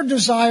whoever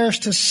desires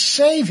to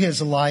save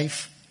his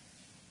life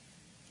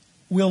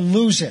will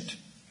lose it.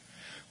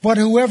 But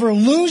whoever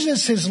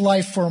loses his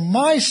life for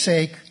my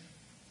sake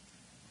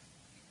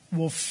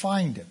will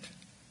find it.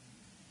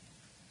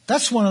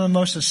 That's one of the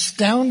most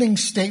astounding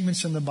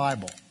statements in the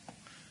Bible.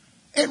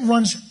 It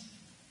runs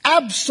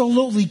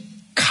absolutely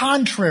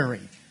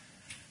contrary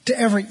to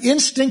every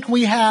instinct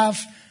we have,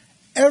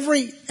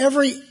 every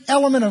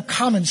element of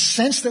common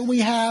sense that we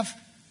have.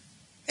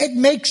 It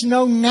makes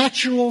no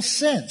natural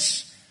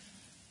sense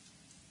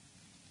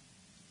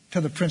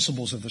to the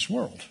principles of this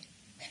world.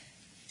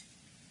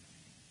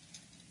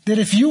 That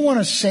if you want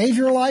to save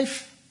your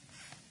life,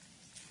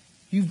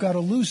 you've got to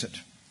lose it.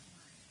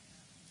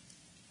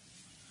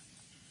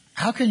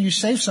 How can you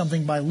save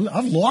something by losing?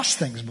 I've lost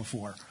things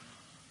before.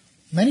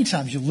 Many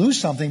times you lose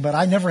something, but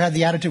I never had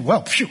the attitude,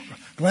 well, phew,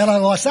 glad I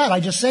lost that.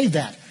 I just saved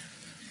that.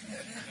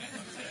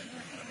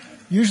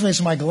 Usually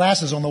it's my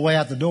glasses on the way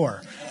out the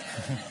door.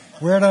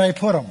 Where did I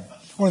put them?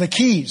 Or the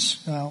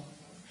keys. You know,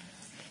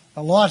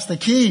 I lost the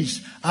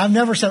keys. I've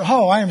never said,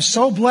 oh, I am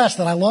so blessed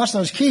that I lost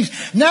those keys.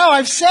 Now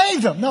I've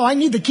saved them. No, I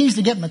need the keys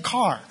to get in the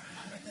car.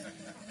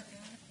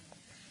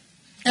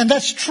 And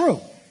that's true.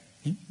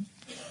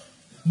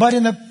 But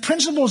in the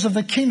principles of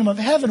the kingdom of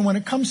heaven, when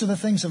it comes to the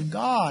things of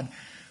God,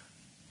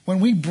 when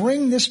we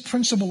bring this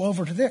principle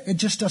over to there, it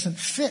just doesn't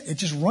fit. It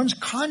just runs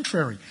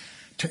contrary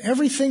to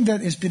everything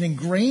that has been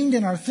ingrained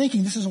in our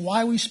thinking. This is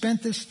why we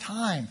spent this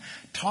time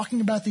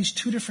talking about these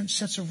two different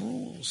sets of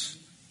rules.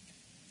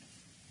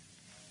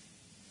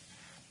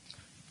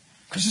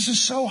 Because this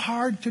is so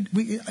hard to...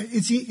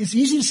 It's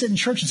easy to sit in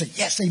church and say,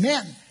 yes,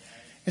 amen.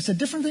 It's a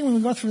different thing when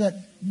we go through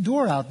that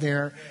door out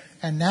there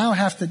and now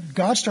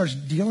God starts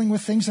dealing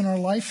with things in our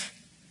life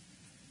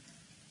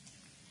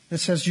that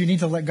says you need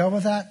to let go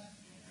of that.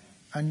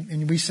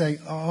 And we say,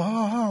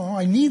 oh,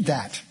 I need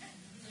that.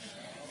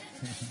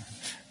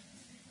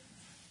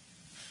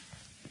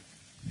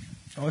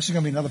 Oh, this is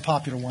going to be another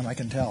popular one, I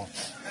can tell.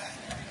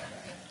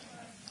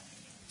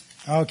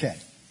 Okay.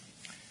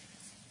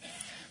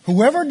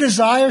 Whoever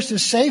desires to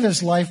save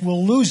his life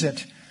will lose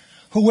it.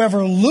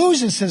 Whoever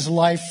loses his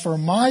life for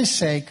my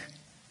sake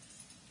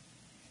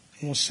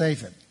will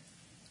save it.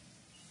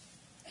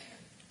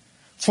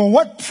 For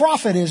what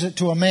profit is it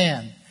to a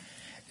man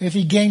if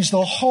he gains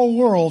the whole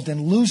world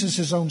and loses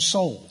his own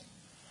soul?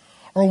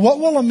 Or what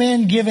will a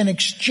man give in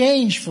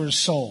exchange for his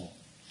soul?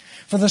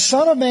 For the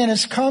Son of Man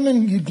has come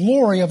in the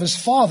glory of his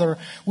Father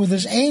with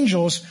his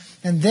angels,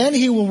 and then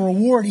he will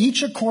reward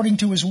each according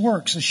to his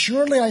works.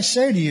 Assuredly I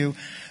say to you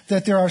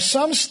that there are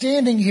some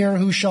standing here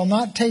who shall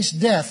not taste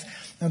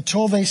death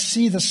until they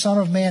see the Son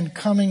of Man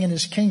coming in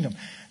his kingdom.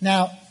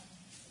 Now,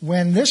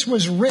 when this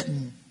was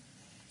written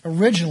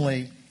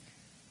originally,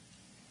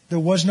 there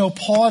was no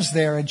pause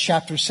there and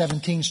chapter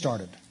 17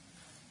 started.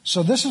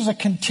 So this is a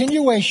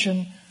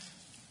continuation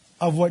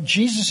of what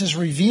Jesus is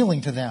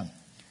revealing to them.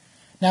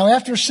 Now,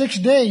 after 6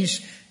 days,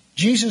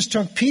 Jesus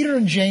took Peter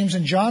and James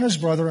and John his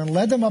brother and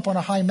led them up on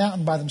a high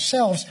mountain by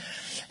themselves.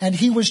 And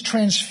he was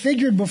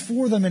transfigured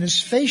before them, and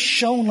his face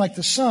shone like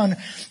the sun,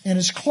 and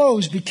his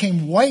clothes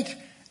became white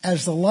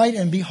as the light.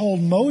 And behold,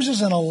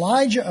 Moses and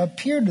Elijah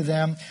appeared to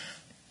them,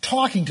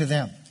 talking to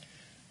them.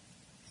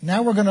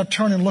 Now we're going to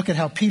turn and look at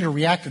how Peter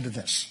reacted to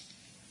this.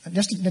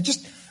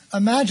 Just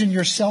imagine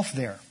yourself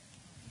there.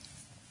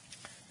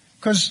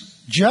 Because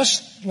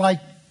just like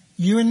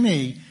you and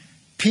me,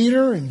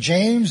 Peter and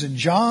James and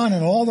John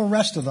and all the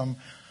rest of them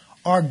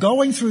are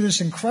going through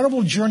this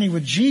incredible journey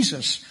with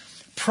Jesus,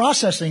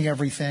 processing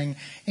everything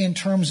in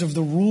terms of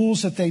the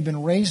rules that they've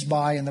been raised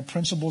by and the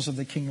principles of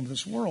the kingdom of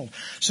this world.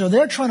 So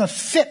they're trying to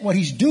fit what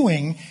he's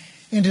doing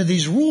into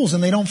these rules,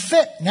 and they don't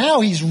fit.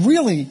 Now he's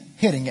really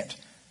hitting it.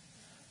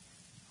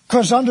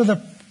 Because under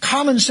the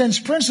common sense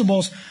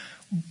principles,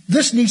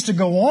 this needs to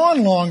go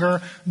on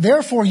longer,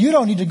 therefore you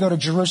don't need to go to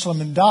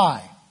Jerusalem and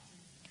die.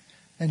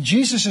 And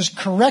Jesus is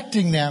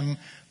correcting them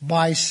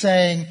by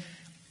saying,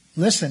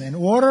 listen, in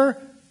order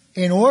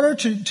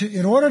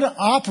to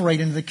operate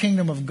in the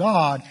kingdom of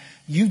God,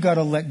 you've got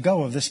to let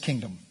go of this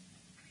kingdom.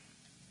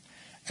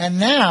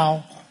 And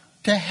now,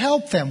 to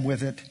help them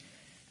with it,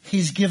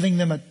 he's giving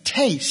them a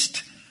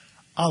taste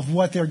of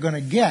what they're going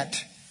to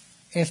get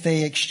if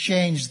they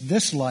exchange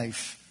this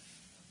life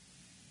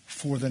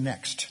for the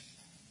next.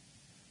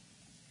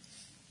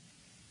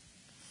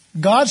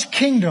 God's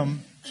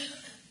kingdom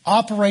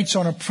operates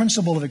on a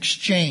principle of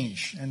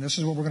exchange. And this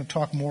is what we're going to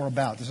talk more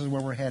about. This is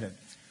where we're headed.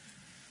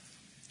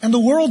 And the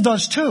world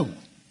does too.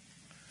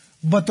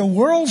 But the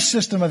world's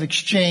system of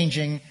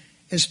exchanging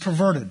is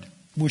perverted,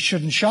 which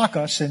shouldn't shock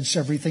us since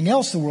everything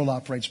else the world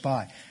operates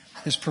by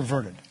is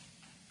perverted.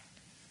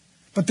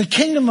 But the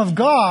kingdom of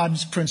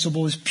God's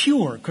principle is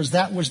pure, because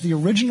that was the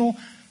original.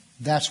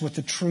 That's what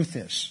the truth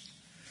is.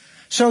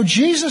 So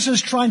Jesus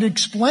is trying to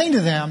explain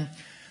to them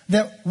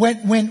that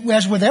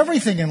as with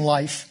everything in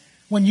life,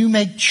 when you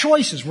make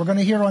choices, we're going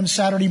to hear on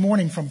Saturday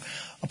morning from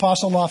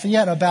Apostle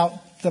Lafayette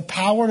about the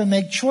power to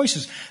make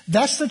choices.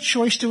 That's the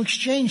choice to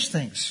exchange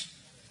things.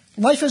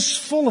 Life is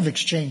full of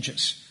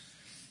exchanges.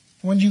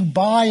 When you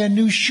buy a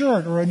new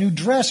shirt or a new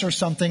dress or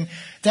something,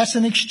 that's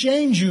an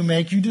exchange you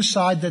make. You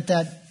decide that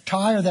that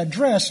tie or that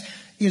dress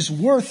is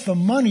worth the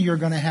money you're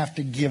going to have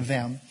to give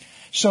them.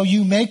 So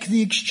you make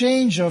the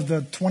exchange of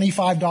the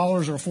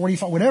 $25 or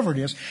 $45, whatever it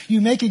is.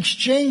 You make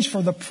exchange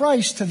for the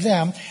price to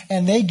them,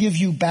 and they give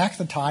you back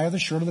the tie or the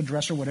shirt or the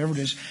dress or whatever it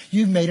is.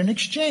 You've made an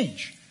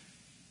exchange.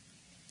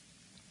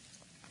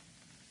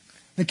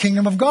 The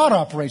kingdom of God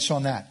operates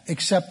on that,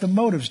 except the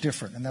motive's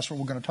different, and that's what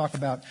we're going to talk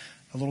about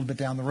a little bit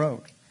down the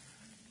road.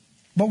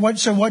 But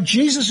what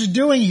Jesus is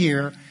doing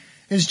here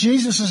is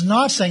Jesus is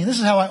not saying, this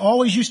is how I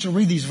always used to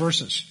read these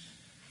verses.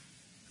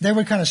 They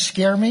would kind of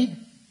scare me,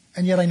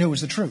 and yet I knew it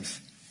was the truth.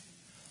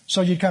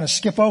 So you'd kind of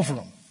skip over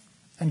them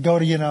and go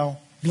to,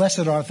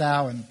 blessed art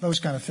thou and those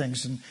kind of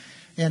things.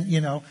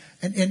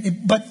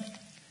 But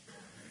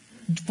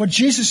what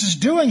Jesus is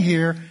doing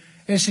here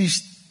is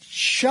he's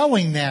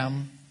showing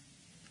them.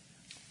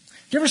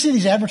 Do you ever see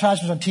these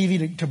advertisements on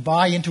TV to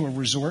buy into a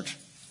resort?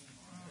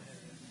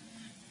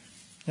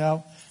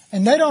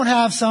 And they don't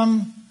have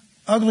some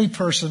ugly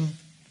person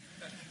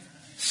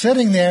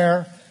sitting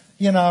there,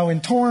 in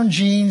torn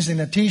jeans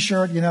and a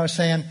t-shirt,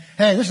 saying,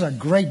 hey, this is a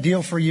great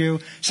deal for you.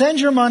 Send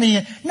your money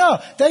in. No,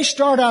 they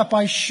start out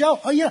by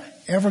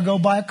ever go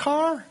buy a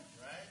car?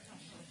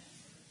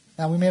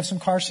 Now, we may have some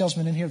car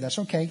salesmen in here. That's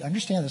okay. I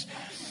understand this.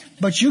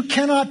 But you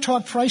cannot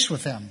talk price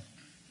with them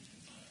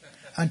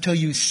until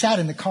you sat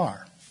in the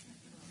car.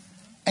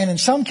 And in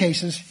some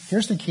cases,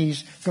 here's the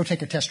keys, go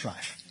take a test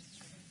drive.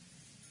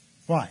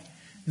 Why?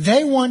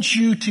 They want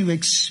you to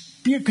experience,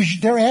 because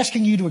they're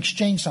asking you to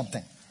exchange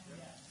something.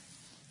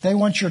 They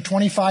want your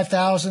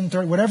 $25,000,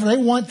 $30,000, whatever. They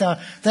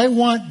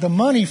want the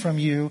money from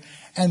you,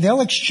 and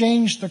they'll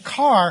exchange the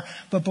car.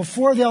 But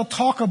before they'll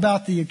talk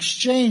about the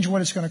exchange,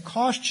 what it's going to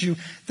cost you,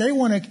 they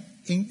want to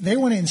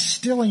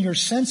instill in your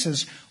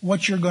senses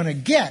what you're going to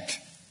get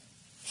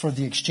for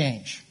the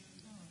exchange.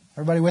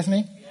 Everybody with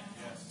me?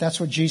 That's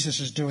what Jesus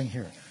is doing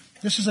here.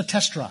 This is a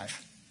test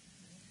drive.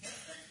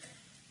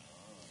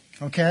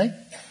 Okay?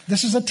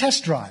 This is a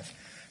test drive.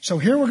 So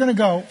here we're going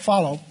to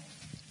follow.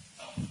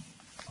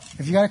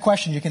 If you got a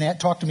question, you can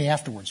talk to me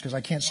afterwards because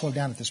I can't slow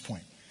down at this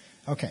point.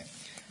 Okay.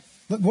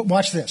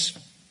 Watch this.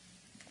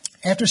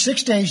 After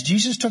 6 days,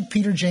 Jesus took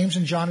Peter, James,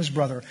 and John, his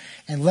brother,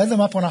 and led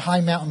them up on a high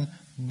mountain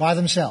by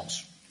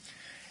themselves.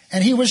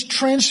 And he was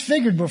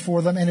transfigured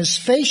before them, and his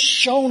face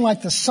shone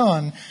like the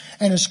sun,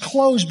 and his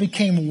clothes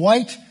became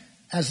white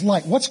as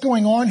light. What's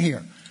going on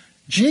here?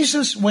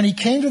 Jesus, when he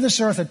came to this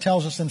earth, it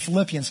tells us in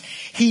Philippians,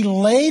 he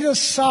laid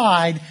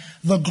aside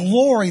the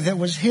glory that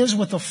was his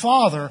with the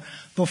Father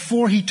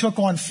before he took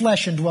on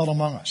flesh and dwelt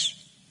among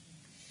us.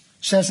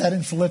 It says that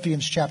in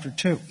Philippians chapter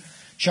 2.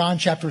 John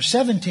chapter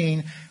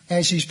 17,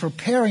 as he's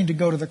preparing to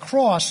go to the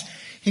cross,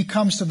 he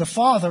comes to the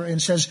Father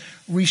and says,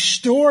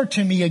 restore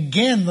to me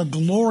again the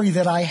glory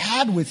that I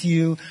had with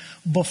you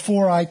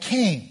before I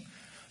came.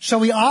 So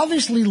he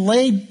obviously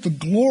laid the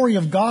glory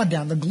of God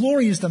down. The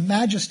glory is the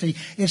majesty.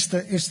 It's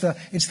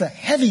the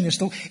heaviness.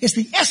 It's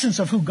the essence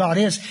of who God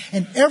is.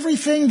 And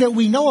everything that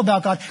we know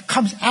about God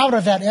comes out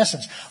of that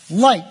essence.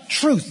 Light,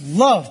 truth,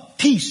 love,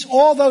 peace,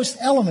 all those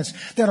elements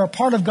that are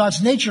part of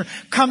God's nature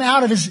come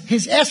out of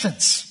his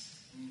essence,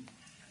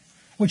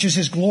 which is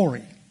his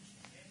glory.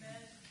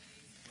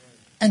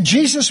 And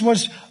Jesus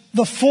was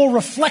the full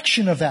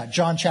reflection of that,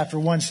 John chapter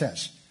 1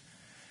 says.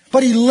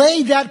 But he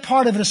laid that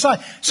part of it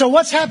aside. So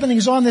what's happening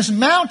is on this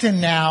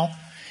mountain now,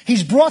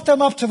 he's brought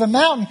them up to the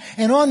mountain,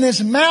 and on this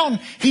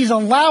mountain, he's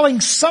allowing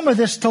some of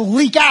this to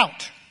leak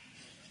out.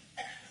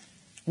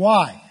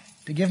 Why?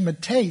 To give them a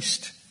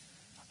taste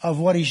of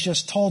what he's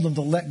just told them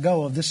to let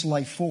go of this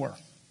life for.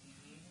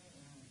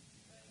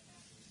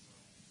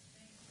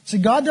 See,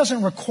 God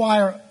doesn't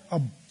require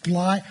a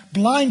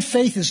blind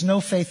faith is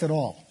no faith at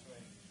all.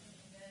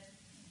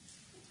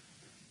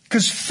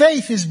 Because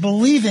faith is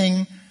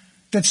believing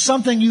that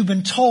something you've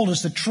been told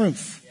is the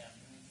truth.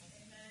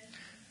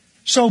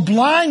 So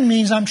blind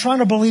means I'm trying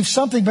to believe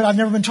something, but I've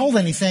never been told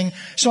anything,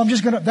 so I'm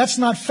just that's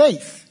not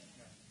faith.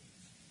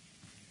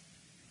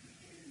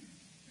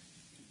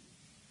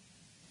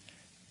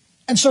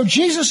 And so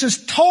Jesus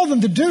has told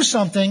them to do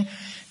something.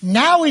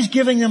 Now he's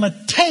giving them a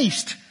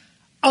taste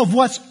of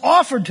what's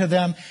offered to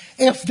them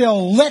if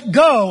they'll let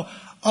go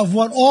of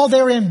what all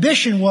their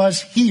ambition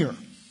was here.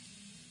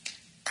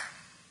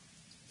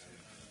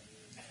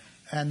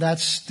 And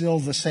that's still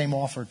the same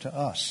offer to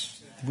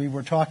us. We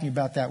were talking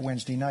about that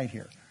Wednesday night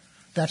here.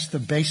 That's the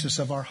basis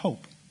of our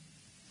hope.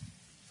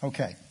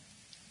 Okay.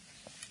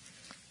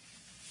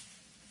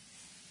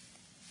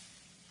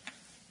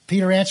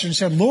 Peter answered and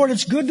said, Lord,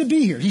 it's good to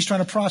be here. He's trying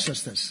to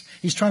process this.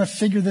 He's trying to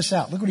figure this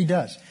out. Look what he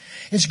does.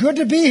 It's good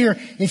to be here.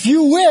 If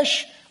you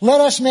wish, Let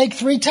us make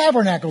 3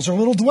 tabernacles, or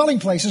little dwelling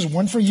places,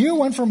 one for you,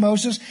 one for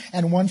Moses,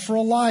 and one for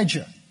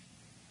Elijah.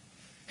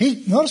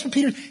 Notice what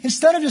Peter,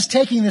 instead of just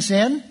taking this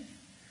in,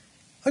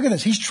 look at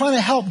this. He's trying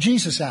to help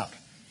Jesus out.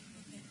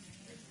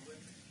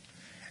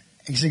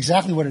 It's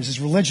exactly what it is. It's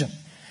religion.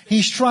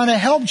 He's trying to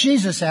help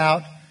Jesus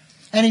out,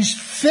 and he's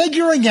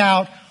figuring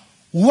out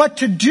what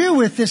to do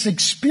with this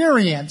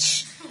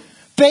experience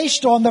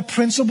based on the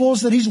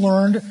principles that he's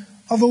learned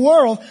of the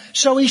world.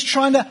 So he's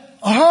trying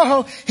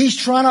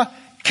to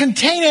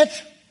contain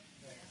it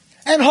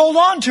and hold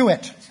on to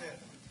it.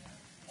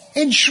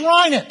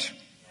 Enshrine it.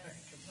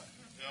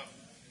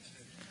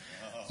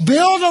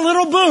 Build a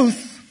little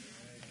booth,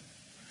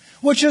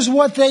 which is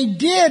what they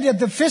did at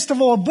the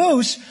Festival of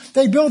Booths.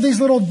 They build these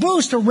little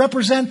booths to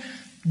represent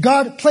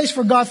God, place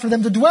for God for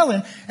them to dwell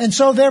in. And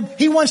so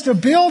he wants to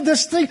build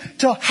this thing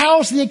to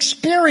house the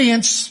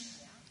experience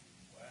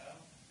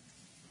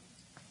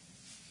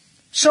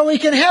so he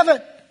can have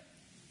it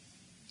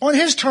on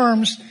his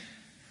terms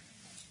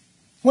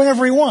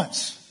whenever he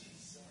wants.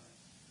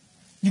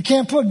 You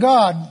can't put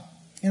God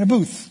in a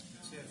booth.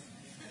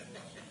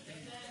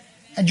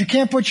 And you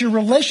can't put your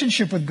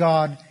relationship with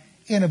God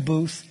in a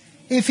booth.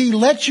 If he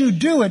let you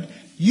do it,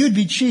 you'd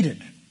be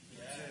cheated.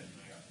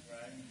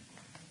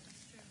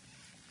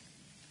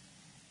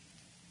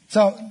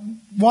 So,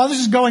 while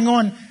this is going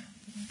on,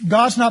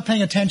 God's not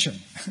paying attention.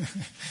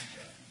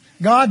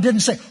 God didn't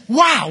say,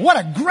 wow, what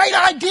a great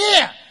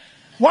idea!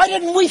 Why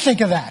didn't we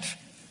think of that?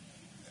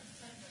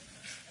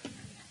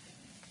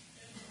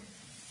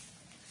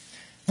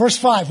 Verse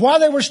 5, while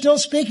they were still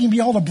speaking,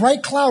 behold, a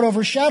bright cloud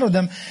overshadowed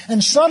them,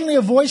 and suddenly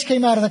a voice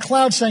came out of the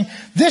cloud saying,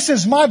 this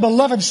is my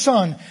beloved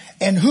Son,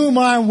 in whom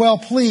I am well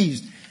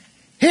pleased.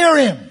 Hear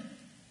him.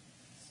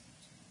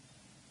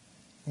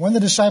 When the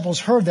disciples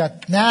heard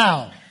that,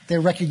 now they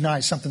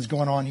recognized something's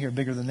going on here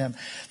bigger than them.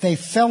 They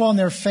fell on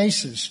their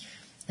faces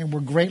and were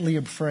greatly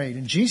afraid.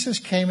 And Jesus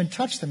came and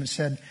touched them and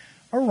said,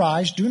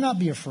 arise, do not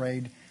be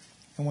afraid.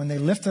 And when they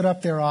lifted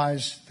up their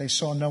eyes, they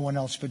saw no one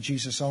else but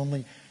Jesus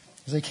only.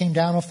 As they came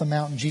down off the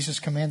mountain,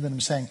 Jesus commanded them,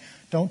 saying,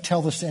 don't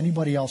tell this to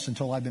anybody else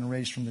until I've been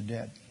raised from the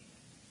dead.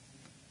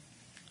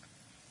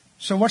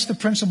 So what's the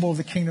principle of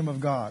the kingdom of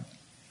God?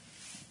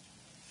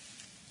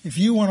 If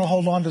you want to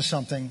hold on to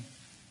something,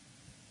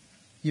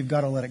 you've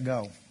got to let it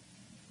go.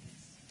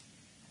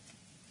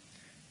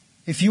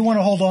 If you want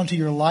to hold on to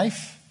your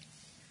life,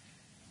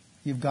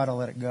 you've got to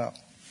let it go.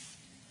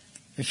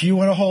 If you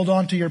want to hold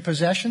on to your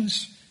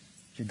possessions,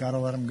 you've got to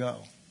let them go.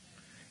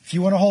 If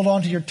you want to hold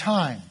on to your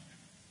time,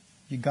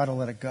 you've got to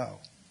let it go.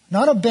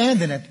 Not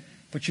abandon it,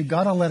 but you've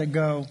got to let it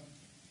go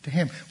to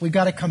him. We've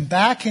got to come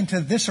back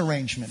into this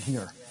arrangement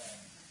here,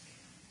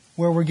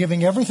 where we're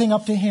giving everything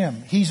up to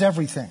him. He's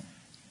everything.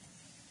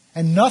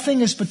 And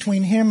nothing is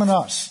between him and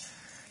us.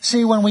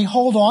 See, when we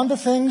hold on to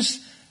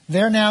things,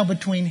 they're now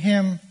between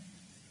him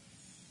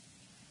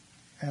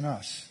and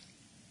us.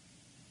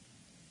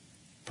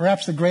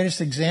 Perhaps the greatest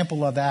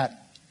example of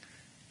that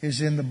is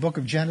in the book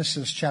of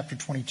Genesis, chapter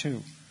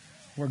 22,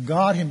 where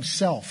God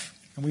himself,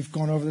 and we've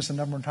gone over this a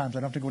number of times, I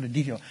don't have to go into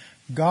detail,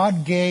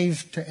 God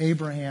gave to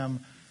Abraham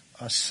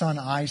a son,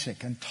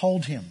 Isaac, and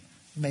told him,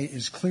 made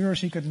as clear as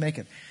he could make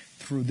it,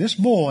 through this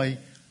boy,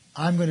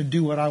 I'm going to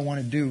do what I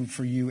want to do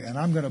for you, and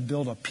I'm going to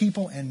build a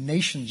people and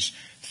nations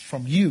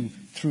from you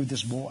through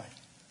this boy.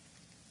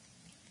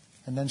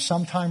 And then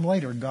sometime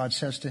later, God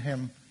says to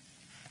him,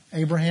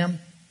 Abraham,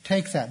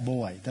 take that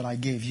boy that I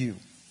gave you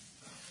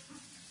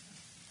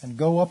and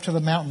go up to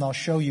the mountain I'll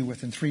show you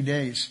within 3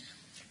 days,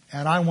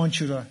 and I want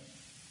you to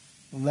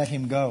let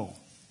him go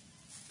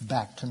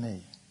back to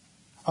me.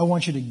 I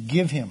want you to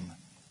give him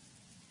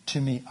to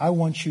me. I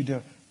want you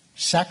to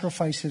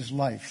sacrifice his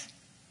life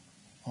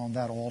on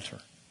that altar.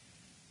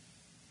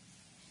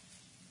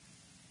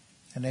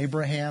 And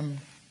Abraham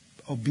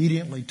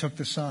obediently took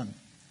the son,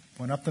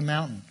 went up the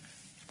mountain,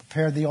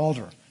 prepared the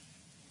altar,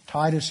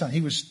 tied his son.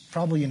 He was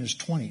probably in his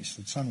 20s,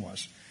 the son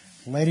was.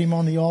 Laid him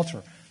on the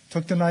altar,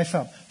 took the knife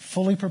up,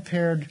 fully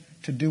prepared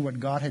to do what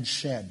God had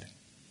said.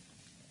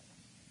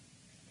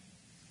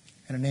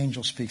 And an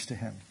angel speaks to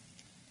him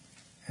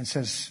and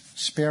says,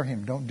 spare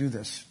him, don't do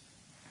this.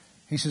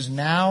 He says,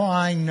 now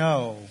I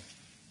know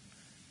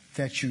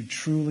that you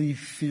truly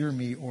fear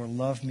me or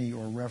love me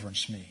or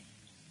reverence me.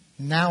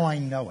 Now I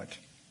know it.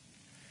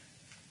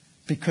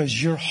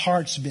 Because your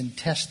heart's been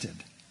tested.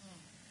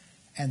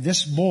 And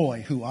this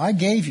boy who I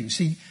gave you,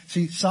 see,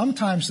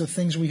 sometimes the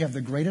things we have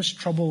the greatest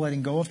trouble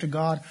letting go of to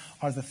God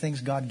are the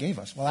things God gave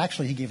us. Well,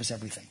 actually, he gave us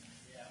everything.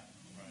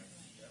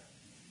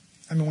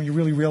 I mean, when you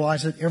really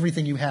realize it,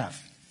 everything you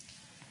have,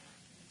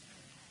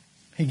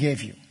 he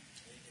gave you.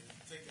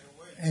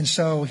 And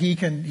so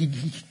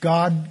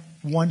God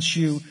wants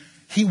you,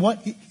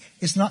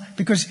 it's not,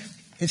 because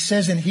it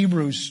says in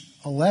Hebrews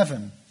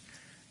 11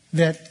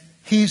 that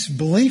his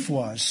belief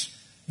was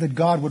that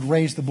God would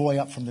raise the boy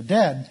up from the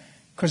dead,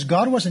 because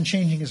God wasn't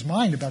changing his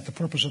mind about the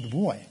purpose of the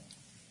boy.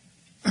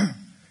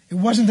 It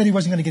wasn't that he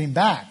wasn't going to get him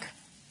back.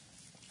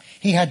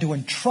 He had to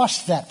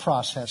entrust that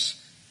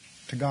process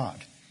to God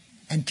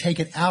and take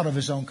it out of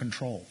his own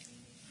control.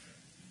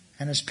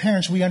 And as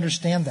parents, we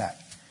understand that.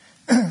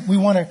 We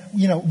want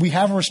to, we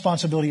have a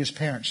responsibility as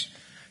parents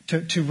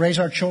to raise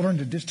our children,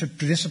 to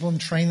discipline,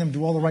 train them,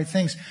 do all the right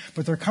things.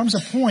 But there comes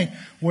a point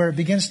where it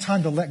begins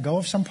time to let go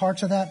of some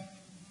parts of that.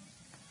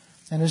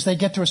 And as they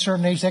get to a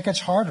certain age, that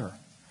gets harder.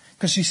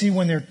 Because you see,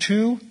 when they're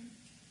 2,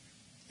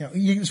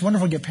 it's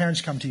wonderful to get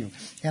parents come to you.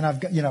 And I've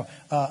got,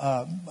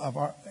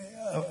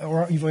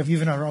 or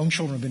even our own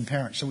children have been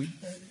parents. So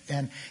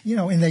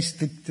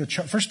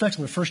the perspective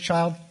of the first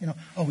child,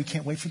 we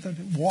can't wait for them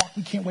to walk.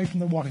 We can't wait for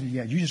them to walk.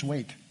 Yeah, you just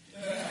wait.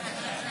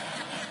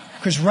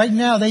 Because right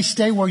now they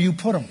stay where you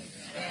put them.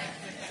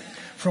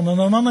 From the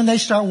moment they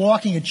start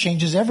walking, it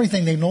changes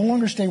everything. They no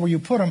longer stay where you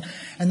put them.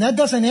 And that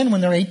doesn't end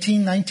when they're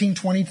 18, 19,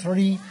 20,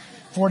 30,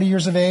 40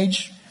 years of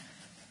age.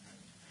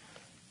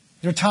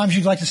 There are times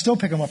you'd like to still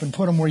pick them up and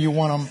put them where you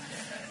want them.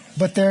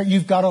 But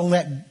you've got to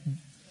let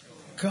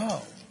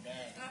go.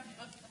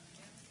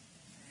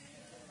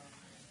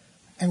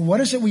 And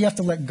what is it we have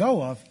to let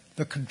go of?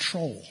 The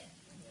control.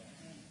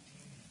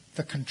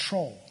 The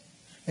control.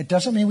 It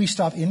doesn't mean we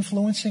stop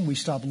influencing, we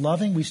stop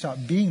loving, we stop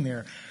being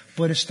there.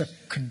 But it's the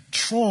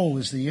control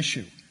is the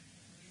issue.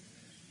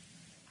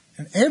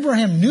 And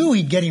Abraham knew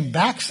he'd get him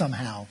back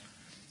somehow.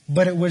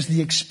 But it was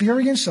the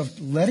experience of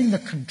letting the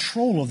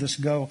control of this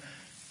go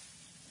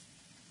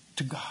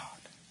to God.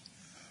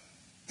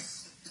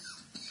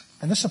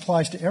 And this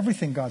applies to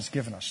everything God's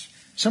given us.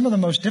 Some of the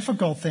most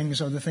difficult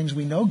things are the things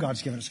we know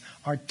God's given us.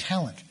 Our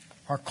talent,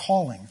 our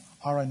calling,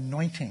 our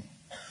anointing.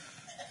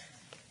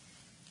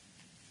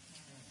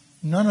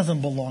 None of them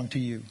belong to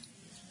you.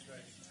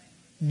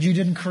 You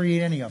didn't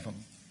create any of them.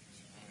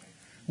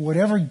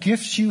 Whatever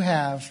gifts you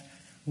have,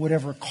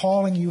 whatever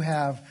calling you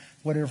have,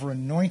 whatever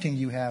anointing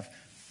you have,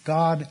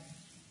 God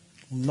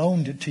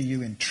loaned it to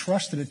you,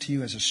 entrusted it to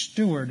you as a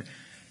steward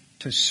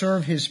to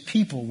serve His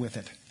people with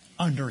it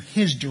under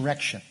His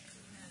direction.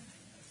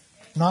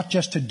 Not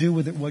just to do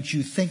with it what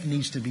you think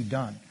needs to be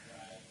done.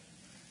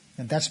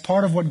 And that's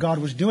part of what God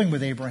was doing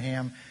with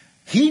Abraham.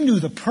 He knew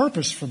the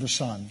purpose for the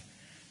son,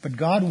 but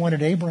God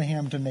wanted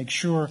Abraham to make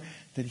sure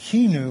that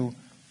he knew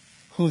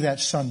who that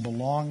son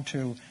belonged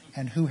to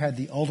and who had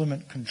the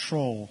ultimate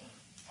control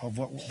of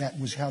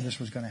how this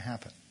was going to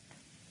happen.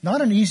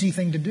 Not an easy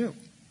thing to do.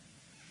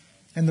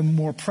 And the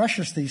more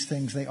precious these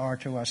things they are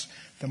to us,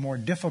 the more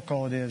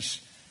difficult it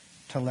is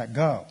to let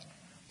go.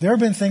 There have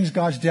been things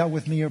God's dealt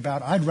with me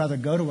about. I'd rather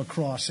go to a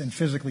cross and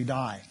physically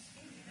die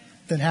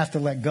than have to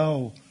let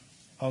go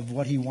of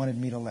what He wanted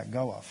me to let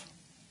go of.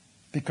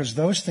 Because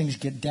those things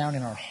get down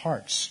in our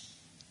hearts,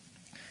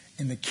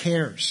 in the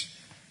cares.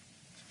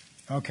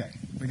 Okay,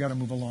 we got to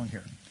move along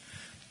here.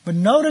 But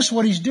notice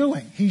what He's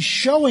doing. He's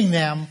showing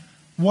them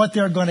what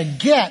they're going to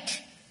get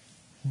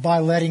by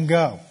letting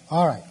go.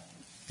 All right.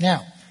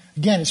 Now,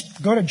 again,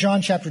 go to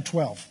John chapter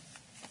 12.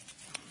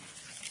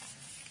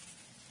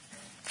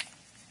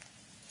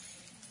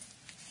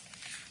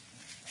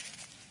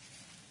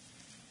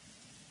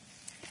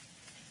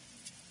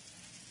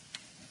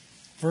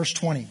 Verse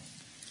 20.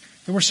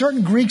 There were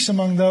certain Greeks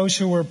among those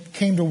who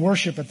came to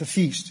worship at the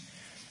feast.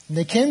 And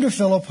they came to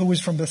Philip, who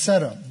was from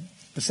Bethsaida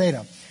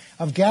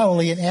of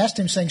Galilee, and asked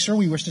him, saying, Sir,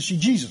 we wish to see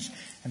Jesus.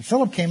 And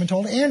Philip came and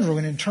told Andrew,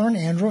 and in turn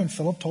Andrew and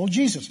Philip told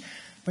Jesus.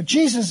 But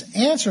Jesus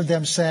answered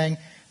them, saying,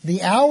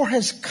 The hour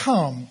has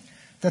come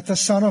that the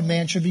Son of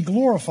Man should be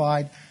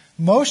glorified.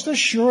 Most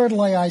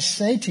assuredly I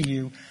say to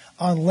you,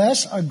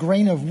 unless a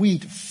grain of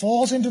wheat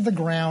falls into the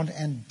ground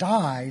and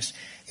dies,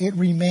 it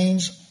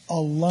remains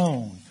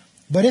alone.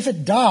 But if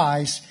it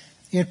dies,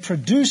 it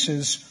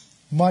produces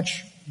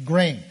much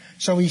grain.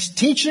 So he's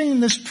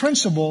teaching this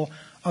principle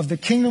of the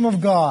kingdom of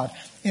God.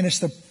 And it's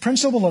the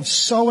principle of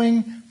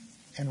sowing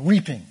and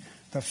reaping.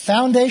 The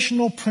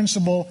foundational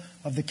principle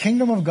of the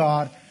kingdom of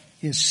God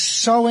is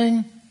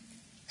sowing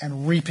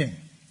and reaping.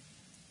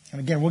 And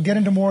again, we'll get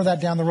into more of that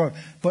down the road.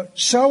 But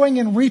sowing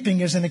and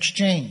reaping is an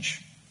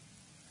exchange.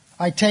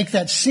 I take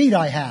that seed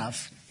I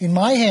have in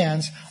my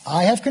hands.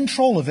 I have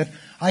control of it.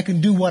 I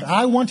can do what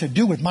I want to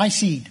do with my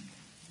seed.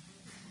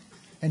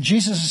 And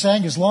Jesus is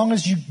saying, as long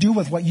as you do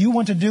with what you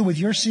want to do with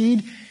your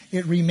seed,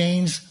 it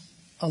remains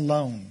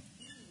alone.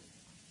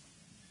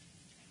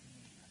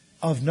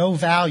 Of no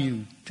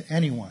value to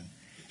anyone.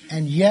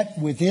 And yet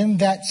within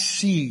that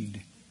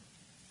seed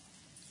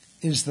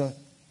is the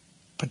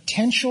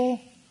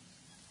potential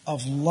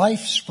of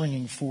life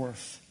springing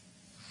forth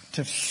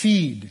to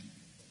feed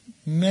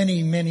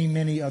many, many,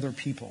 many other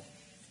people.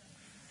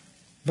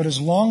 But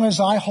as long as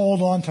I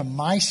hold on to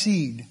my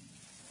seed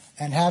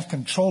and have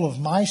control of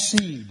my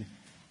seed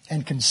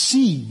and can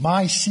see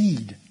my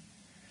seed,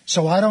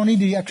 so I don't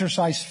need to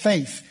exercise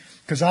faith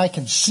because I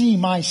can see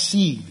my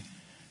seed.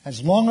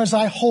 As long as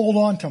I hold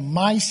on to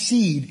my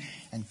seed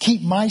and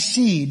keep my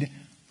seed,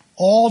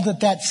 all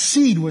that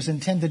seed was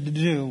intended to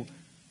do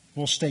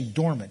will stay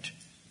dormant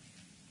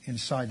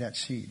inside that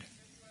seed.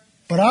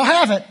 But I'll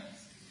have it.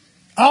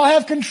 I'll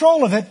have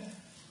control of it.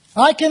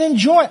 I can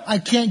enjoy it. I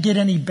can't get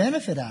any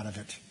benefit out of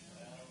it.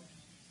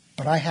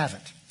 But I have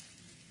it.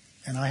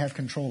 And I have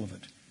control of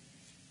it.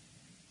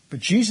 But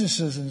Jesus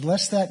says,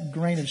 unless that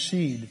grain of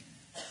seed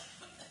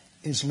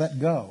is let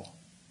go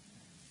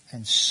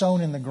and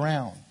sown in the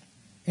ground.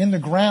 In the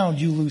ground,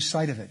 you lose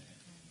sight of it.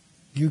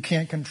 You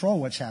can't control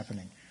what's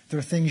happening. There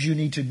are things you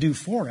need to do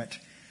for it,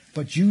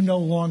 but you no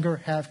longer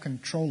have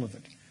control of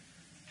it.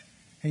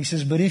 And he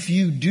says, but if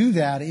you do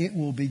that, it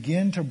will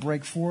begin to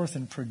break forth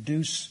and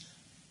produce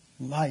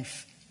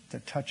life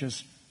that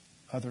touches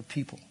other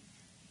people.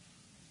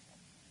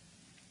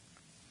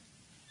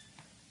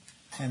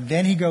 And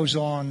then he goes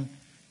on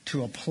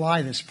to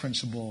apply this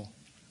principle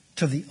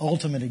to the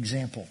ultimate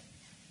example.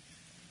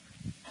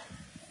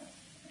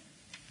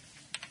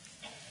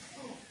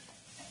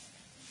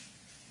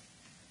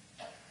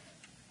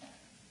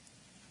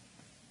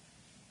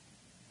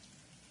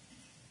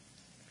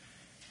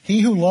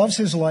 He who loves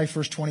his life,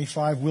 verse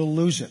 25, will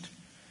lose it.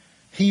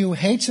 He who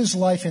hates his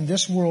life in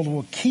this world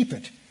will keep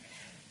it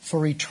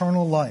for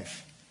eternal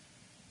life.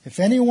 If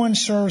anyone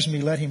serves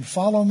me, let him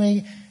follow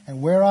me,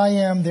 and where I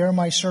am, there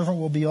my servant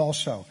will be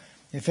also.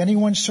 If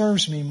anyone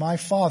serves me, my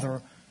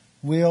Father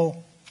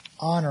will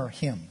honor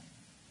him.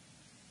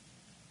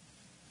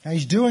 Now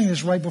he's doing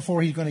this right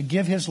before he's going to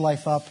give his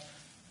life up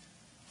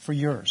for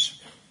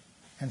yours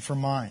and for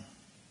mine.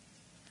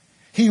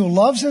 He who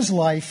loves his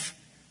life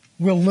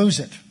will lose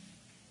it.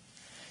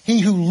 He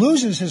who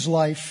loses his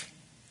life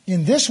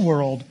in this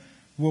world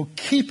will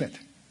keep it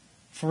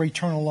for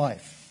eternal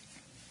life.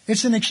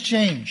 It's an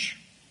exchange.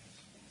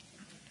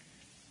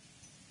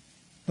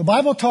 The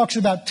Bible talks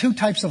about two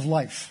types of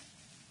life.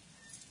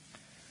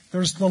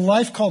 There's the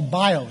life called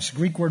bios,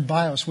 Greek word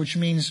bios, which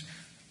means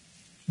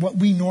what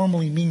we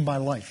normally mean by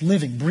life,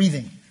 living,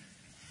 breathing.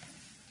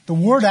 The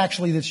word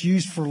actually that's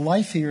used for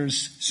life here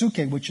is suke,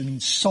 which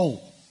means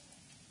soul,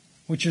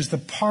 which is the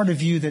part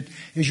of you that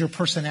is your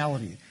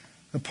personality.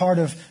 The part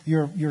of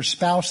your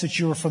spouse that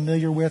you're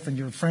familiar with and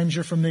your friends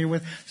you're familiar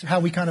with. So how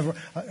we kind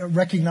of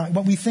recognize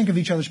what we think of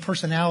each other's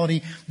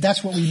personality.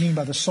 That's what we mean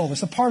by the soul. It's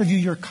the part of you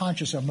you're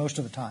conscious of most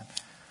of the time.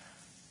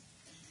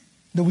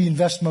 That we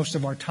invest most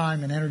of our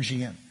time and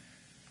energy in.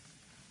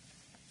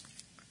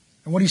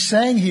 And what he's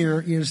saying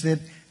here is that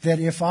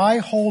if I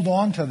hold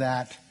on to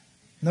that,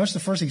 notice the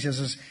first thing he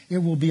says is, it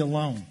will be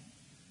alone.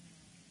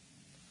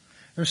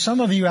 There's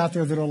some of you out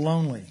there that are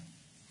lonely.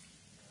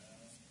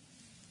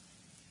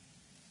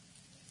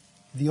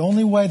 The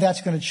only way that's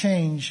going to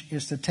change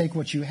is to take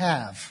what you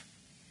have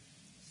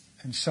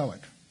and sow it.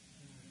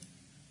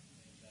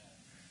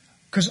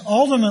 Because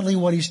ultimately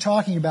what he's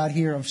talking about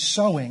here of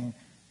sowing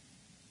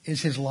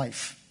is his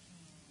life.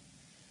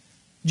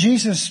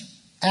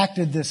 Jesus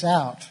acted this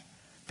out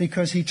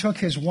because he took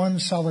his one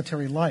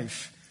solitary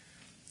life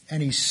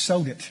and he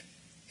sowed it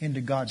into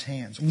God's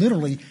hands.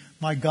 Literally,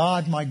 my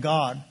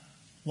God,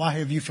 why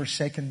have you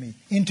forsaken me?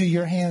 Into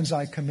your hands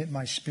I commit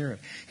my spirit.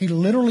 He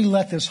literally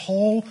let this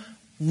whole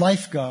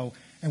life go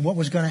and what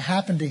was going to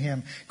happen to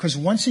him. Because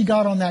once he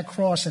got on that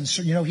cross and,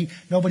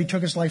 nobody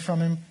took his life from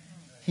him,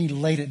 he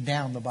laid it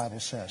down, the Bible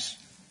says.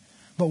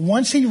 But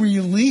once he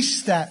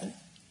released that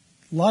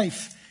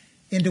life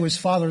into his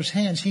Father's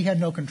hands, he had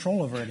no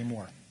control over it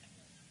anymore.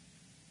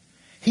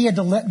 He had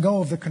to let go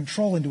of the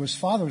control into his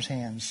Father's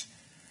hands.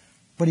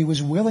 But he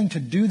was willing to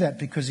do that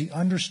because he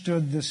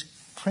understood this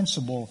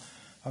principle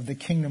of the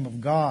kingdom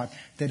of God,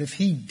 that if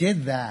he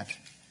did that,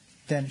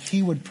 then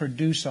he would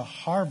produce a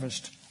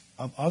harvest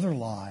of other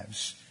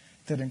lives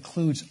that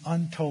includes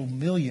untold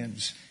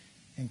millions,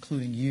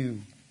 including you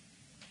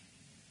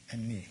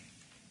and me.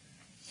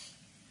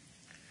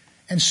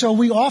 And so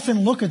we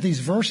often look at these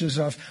verses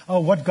of,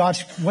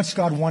 what's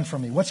God want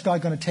from me? What's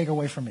God going to take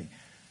away from me?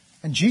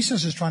 And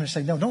Jesus is trying to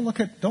say, no, don't look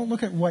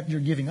at what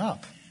you're giving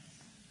up.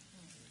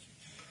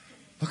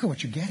 Look at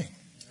what you're getting.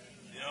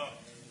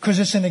 Because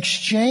it's an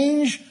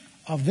exchange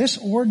of this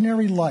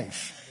ordinary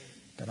life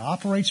that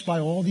operates by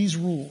all these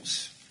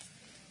rules,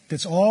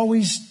 that's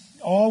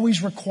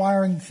always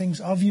requiring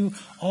things of you,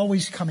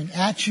 always coming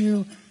at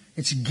you.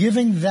 It's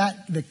giving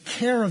the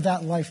care of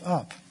that life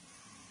up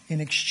in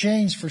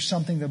exchange for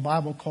something the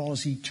Bible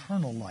calls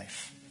eternal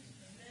life,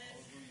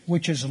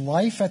 which is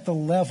life at the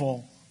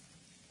level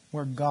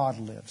where God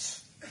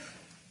lives.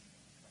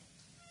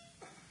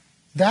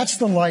 That's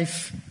the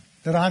life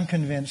that I'm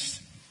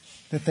convinced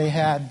that they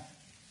had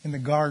in the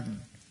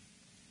garden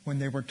when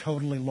they were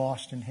totally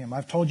lost in Him.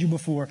 I've told you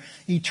before,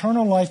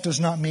 eternal life does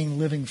not mean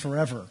living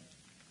forever.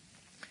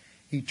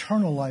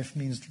 Eternal life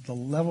means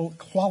the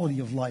quality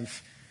of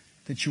life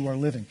that you are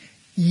living.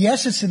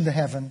 Yes, it's in the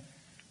heaven,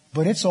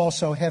 but it's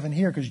also heaven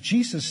here, because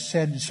Jesus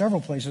said in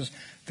several places,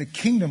 the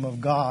kingdom of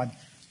God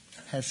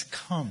has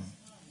come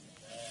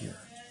here.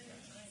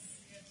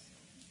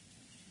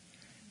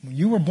 When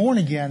you were born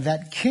again,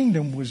 that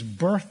kingdom was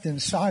birthed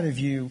inside of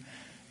you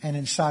and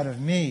inside of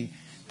me.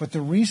 But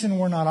the reason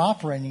we're not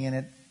operating in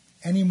it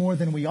any more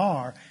than we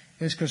are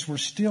is because we're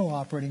still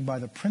operating by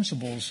the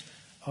principles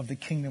of the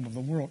kingdom of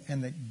the world.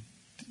 And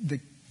the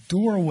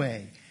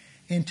doorway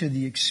into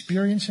the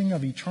experiencing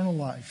of eternal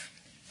life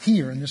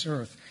here in this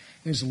earth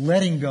is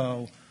letting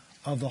go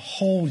of the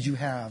hold you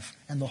have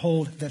and the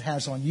hold that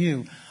has on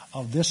you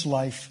of this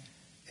life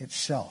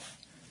itself.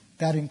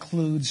 That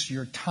includes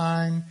your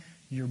time,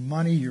 your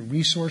money, your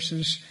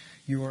resources,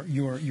 your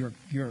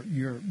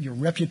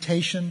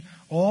reputation,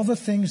 all the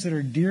things that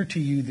are dear to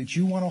you that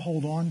you want to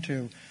hold on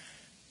to.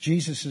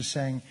 Jesus is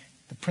saying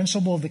the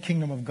principle of the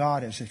kingdom of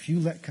God is if you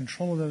let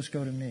control of those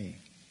go to me.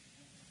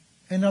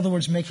 In other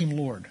words, make him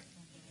Lord.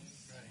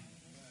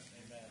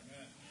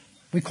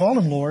 We call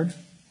him Lord,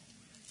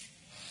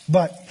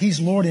 but he's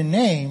Lord in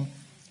name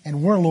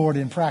and we're Lord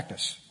in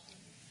practice.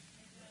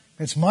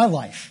 It's my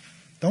life.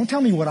 Don't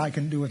tell me what I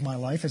can do with my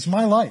life. It's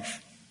my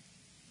life.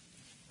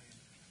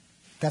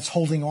 That's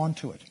holding on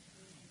to it.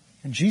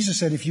 And Jesus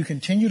said, if you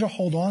continue to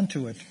hold on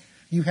to it,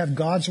 you have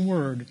God's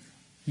word,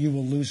 you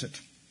will lose it.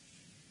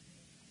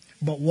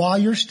 But while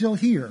you're still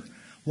here,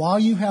 while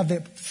you have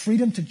the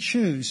freedom to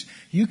choose,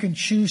 you can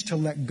choose to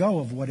let go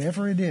of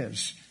whatever it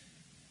is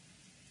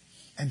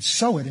and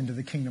sow it into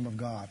the kingdom of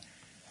God.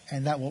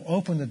 And that will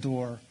open the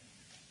door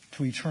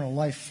to eternal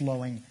life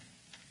flowing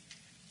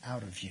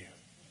out of you.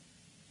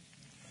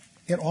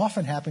 It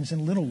often happens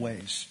in little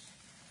ways.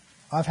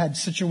 I've had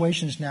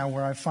situations now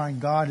where I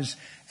find God is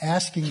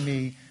asking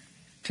me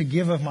to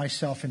give of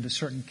myself into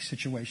certain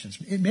situations.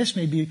 It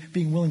may be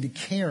being willing to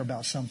care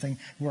about something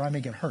where I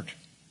may get hurt.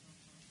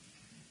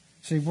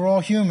 See, we're all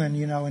human,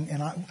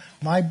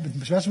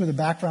 especially with the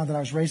background that I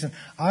was raised in,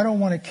 I don't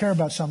want to care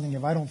about something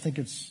if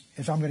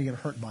I'm going to get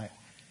hurt by it.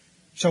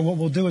 So what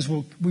we'll do is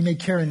we may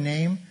care in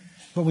name,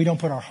 but we don't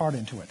put our heart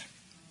into it.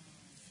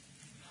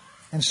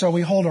 And so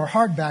we hold our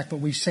heart back,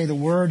 but we say the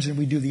words and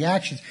we do the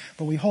actions,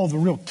 but we hold the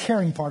real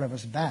caring part of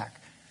us back.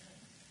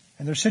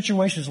 And there's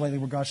situations lately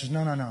where God says,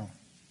 no.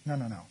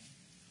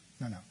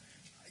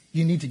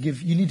 You need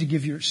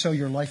to sow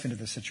your life into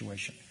this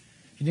situation.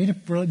 You need to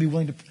really be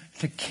willing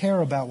to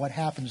care about what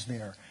happens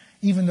there,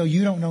 even though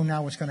you don't know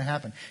now what's going to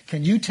happen.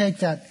 Can you take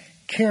that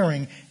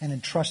caring and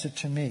entrust it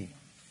to me?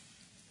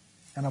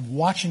 And I'm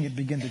watching it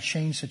begin to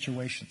change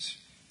situations.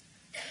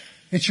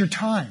 It's your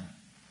time.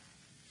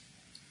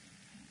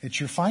 It's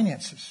your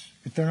finances,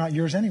 if they're not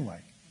yours anyway.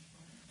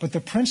 But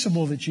the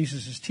principle that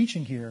Jesus is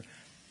teaching here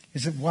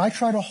is that when I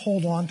try to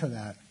hold on to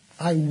that,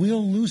 I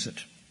will lose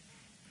it.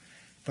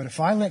 But if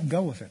I let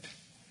go of it,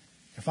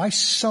 if I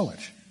sow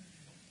it,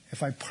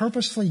 if I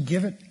purposefully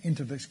give it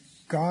into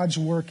God's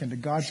work, into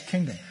God's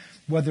kingdom,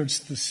 whether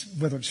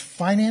it's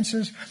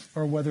finances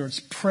or whether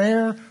it's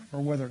prayer or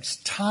whether it's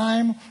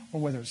time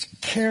or whether it's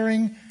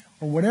caring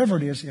or whatever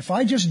it is, if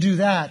I just do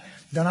that,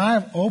 then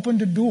I've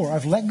opened a door.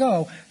 I've let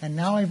go, and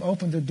now I've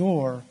opened the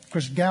door.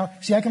 Because,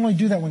 see, I can only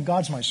do that when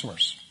God's my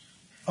source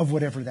of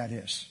whatever that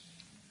is.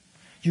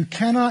 You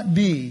cannot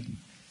be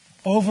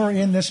over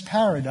in this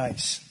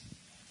paradise,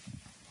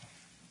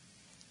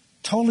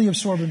 totally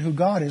absorbed in who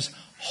God is,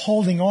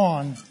 holding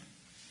on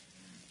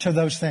to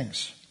those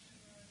things.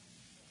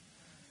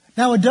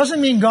 Now, it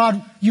doesn't mean,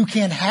 God, you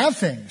can't have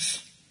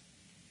things.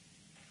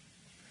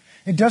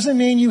 It doesn't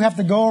mean you have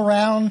to go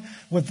around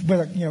with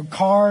a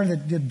car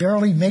that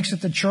barely makes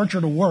it to church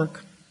or to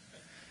work.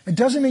 It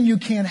doesn't mean you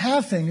can't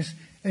have things.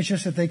 It's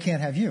just that they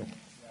can't have you.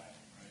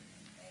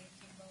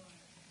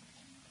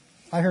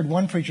 I heard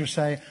one preacher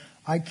say,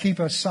 I keep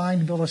a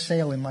signed bill of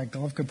sale in my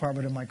glove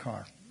compartment of my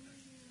car.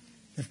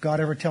 If God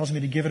ever tells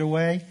me to give it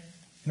away,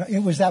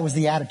 that was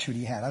the attitude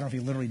he had. I don't know if he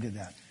literally did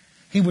that.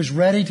 He was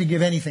ready to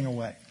give anything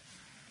away.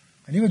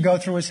 And he would go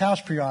through his house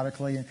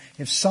periodically, and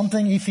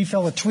if he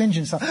felt a twinge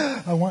and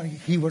something,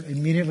 he would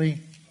immediately,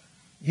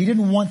 he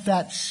didn't want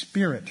that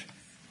spirit,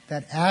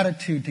 that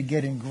attitude to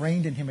get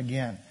ingrained in him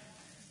again,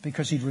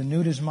 because he'd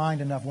renewed his mind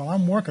enough. Well,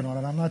 I'm working on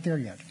it. I'm not there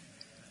yet.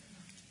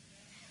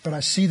 But I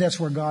see that's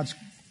where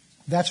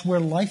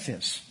life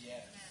is.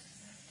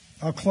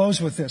 I'll close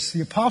with this.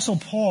 The Apostle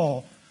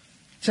Paul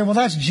said, well,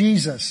 that's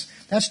Jesus.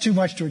 That's too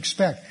much to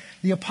expect.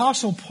 The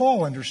Apostle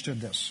Paul understood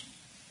this.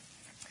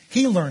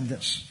 He learned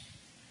this.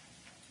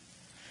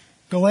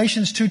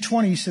 Galatians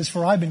 2:20 says,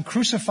 for I've been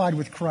crucified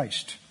with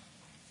Christ.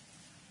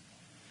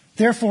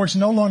 Therefore, it's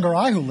no longer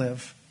I who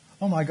live.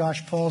 Oh my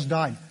gosh, Paul's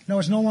died. No,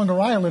 it's no longer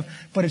I who live,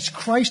 but it's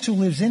Christ who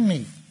lives in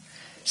me.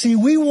 See,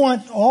 we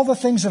want all the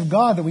things of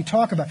God that we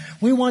talk about.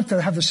 We want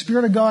to have the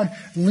Spirit of God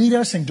lead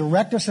us and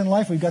direct us in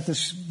life. We've got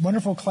this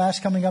wonderful class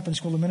coming up in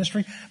School of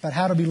Ministry about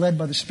how to be led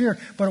by the Spirit.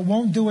 But it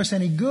won't do us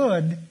any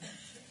good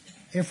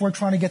if we're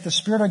trying to get the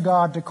Spirit of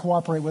God to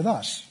cooperate with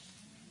us.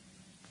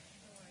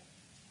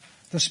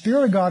 The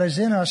Spirit of God is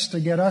in us to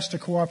get us to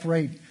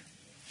cooperate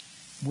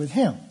with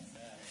Him.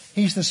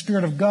 He's the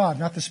Spirit of God,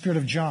 not the Spirit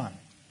of John.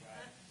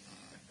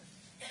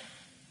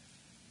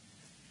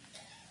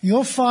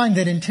 You'll find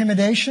that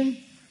intimidation,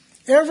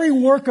 every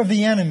work of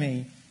the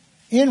enemy,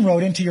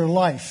 inroad into your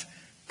life,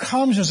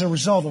 comes as a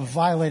result of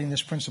violating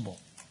this principle.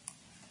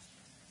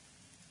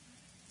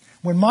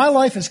 When my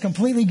life is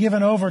completely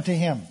given over to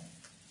Him,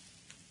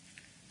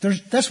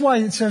 that's why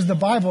it says in the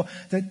Bible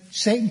that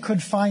Satan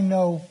could find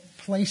no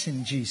place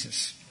in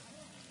Jesus.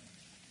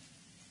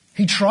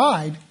 He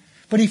tried,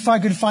 but he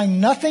could find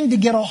nothing to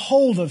get a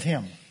hold of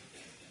Him.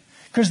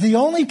 Because the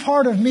only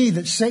part of me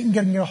that Satan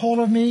can get a hold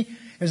of me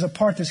is a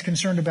part that's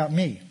concerned about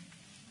me.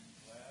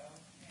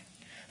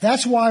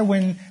 That's why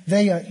when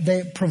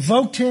they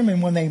provoked him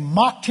and when they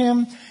mocked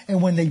him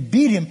and when they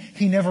beat him,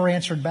 he never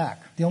answered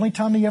back. The only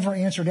time he ever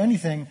answered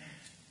anything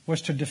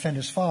was to defend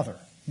his father,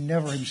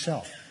 never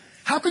himself.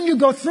 How can you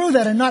go through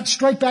that and not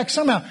strike back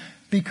somehow?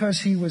 Because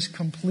he was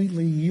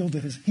completely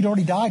yielded. He'd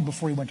already died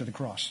before he went to the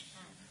cross.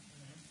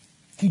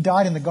 He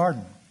died in the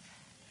garden.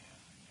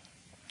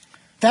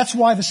 That's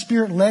why the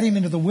Spirit led him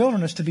into the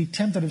wilderness to be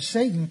tempted of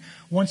Satan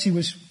once he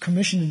was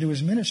commissioned into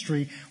his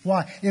ministry.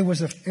 Why? It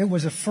was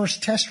a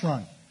first test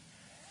run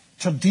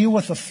to deal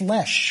with the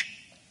flesh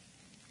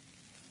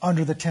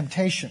under the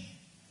temptation.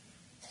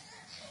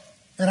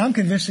 And I'm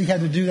convinced he had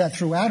to do that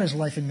throughout his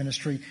life in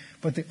ministry,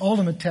 but the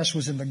ultimate test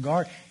was in the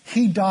garden.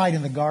 He died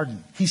in the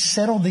garden. He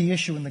settled the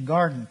issue in the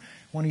garden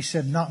when he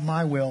said, not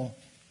my will,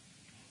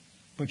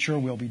 but your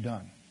will be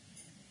done.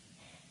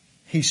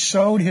 He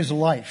sowed his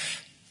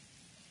life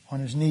on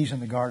his knees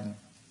in the garden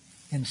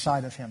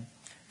inside of him.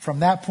 From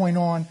that point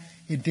on,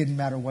 it didn't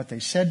matter what they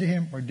said to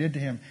him or did to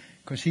him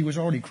because he was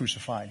already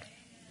crucified.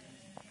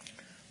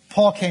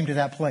 Paul came to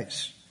that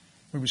place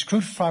where he was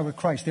crucified with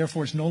Christ.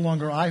 Therefore, it's no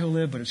longer I who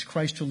live, but it's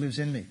Christ who lives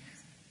in me.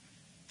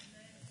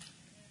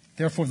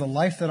 Therefore, the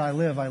life that I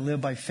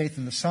live by faith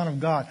in the Son of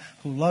God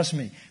who loves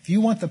me. If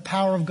you want the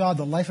power of God,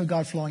 the life of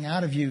God flowing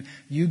out of you,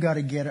 you got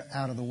to get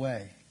out of the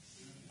way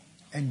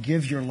and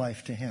give your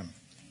life to Him.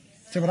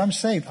 Say, but I'm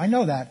saved. I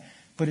know that,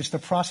 but it's the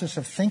process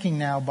of thinking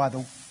now by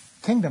the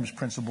kingdom's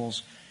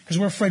principles because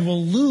we're afraid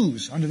we'll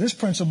lose under this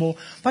principle.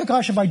 My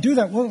gosh, if I do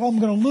that, well, I'm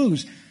going to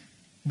lose.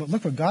 But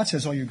look what God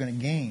says, you're going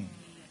to gain.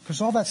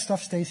 Because all that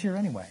stuff stays here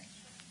anyway.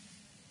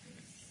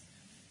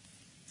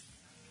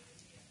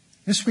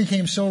 This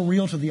became so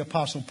real to the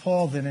Apostle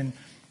Paul that in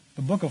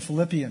the book of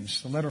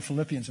Philippians, the letter of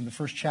Philippians in the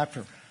first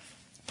chapter,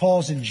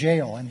 Paul's in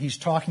jail and he's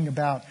talking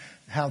about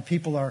how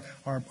people are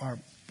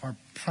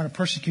trying to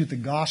persecute the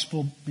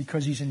gospel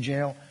because he's in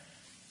jail.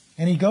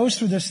 And he goes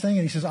through this thing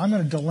and he says, I'm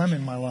in a dilemma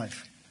in my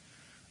life.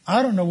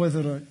 I don't know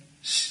whether to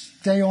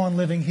stay on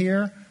living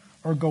here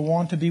or go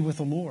on to be with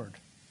the Lord.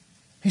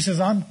 He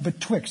says, I'm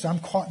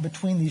caught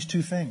between these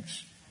two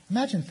things.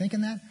 Imagine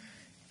thinking that.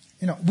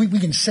 You know, we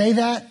can say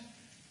that,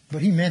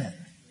 but he meant it.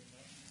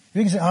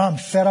 We can say, I'm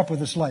fed up with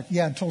this life.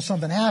 Yeah, until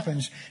something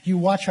happens, you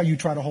watch how you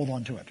try to hold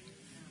on to it.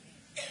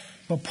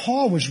 But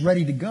Paul was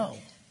ready to go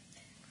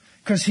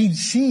because he'd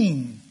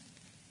seen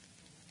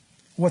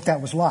what that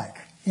was like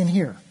in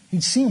here.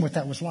 He'd seen what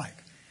that was like.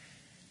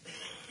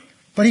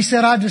 But he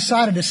said, I've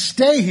decided to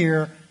stay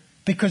here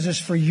because it's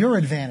for your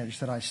advantage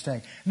that I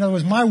stay. In other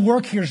words, my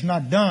work here is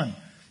not done,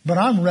 but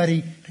I'm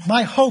ready.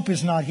 My hope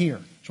is not here.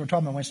 So we're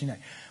talking about Wednesday night.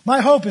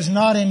 My hope is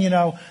not in,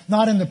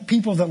 not in the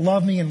people that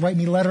love me and write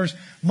me letters.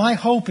 My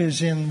hope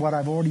is in what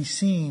I've already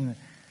seen.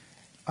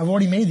 I've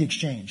already made the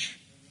exchange.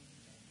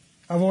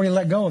 I've already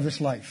let go of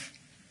this life.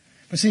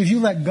 But see, if you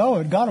let go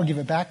of it, God will give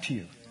it back to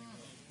you.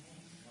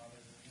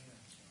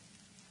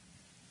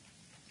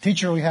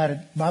 Teacher we had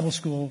at Bible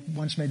school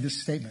once made this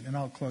statement, and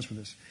I'll close with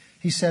this.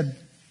 He said,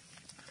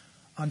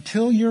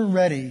 until you're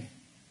ready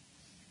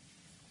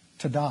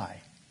to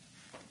die,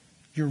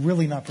 you're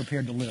really not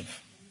prepared to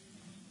live.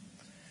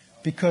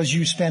 Because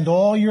you spend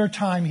all your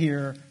time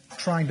here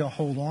trying to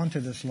hold on to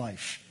this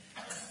life.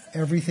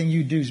 Everything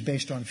you do is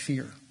based on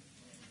fear.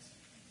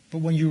 But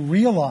when you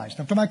realize,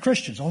 I'm talking about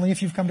Christians, only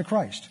if you've come to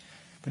Christ.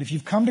 But if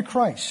you've come to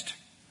Christ,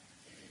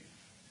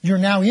 you're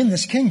now in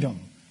this kingdom,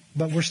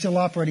 but we're still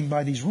operating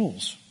by these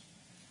rules.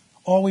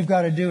 All we've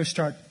got to do is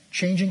start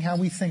changing how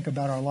we think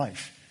about our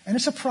life. And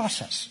it's a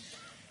process.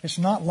 It's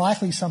not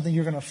likely something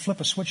you're going to flip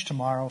a switch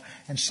tomorrow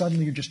and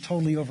suddenly you're just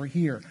totally over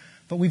here.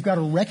 But we've got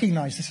to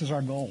recognize this is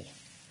our goal.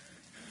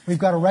 We've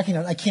got to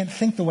recognize I can't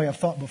think the way I've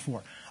thought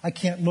before. I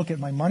can't look at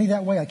my money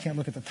that way. I can't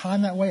look at the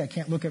time that way. I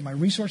can't look at my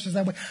resources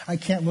that way. I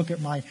can't look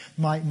at my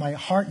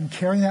heart and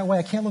caring that way.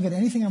 I can't look at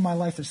anything in my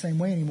life the same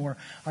way anymore.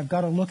 I've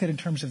got to look at it in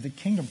terms of the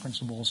kingdom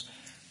principles,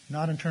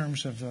 not in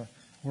terms of the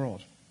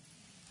world.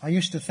 I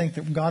used to think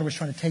that God was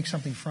trying to take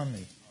something from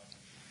me.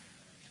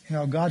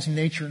 God's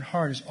nature and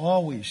heart is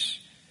always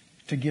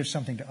to give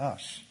something to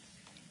us.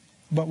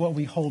 But what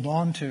we hold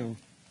on to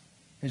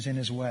is in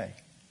His way.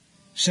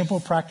 Simple,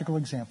 practical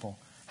example.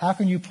 How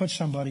can you put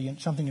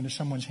something into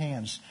someone's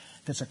hands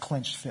that's a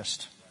clenched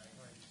fist?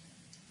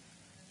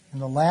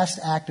 And the last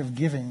act of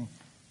giving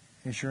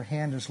is your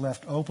hand is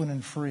left open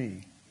and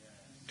free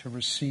to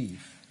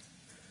receive.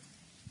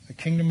 The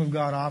kingdom of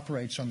God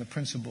operates on the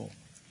principle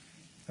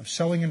of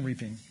sowing and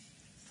reaping,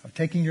 of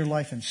taking your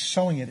life and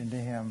sowing it into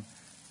Him,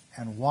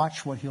 and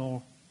watch what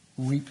He'll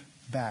reap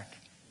back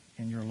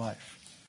in your life.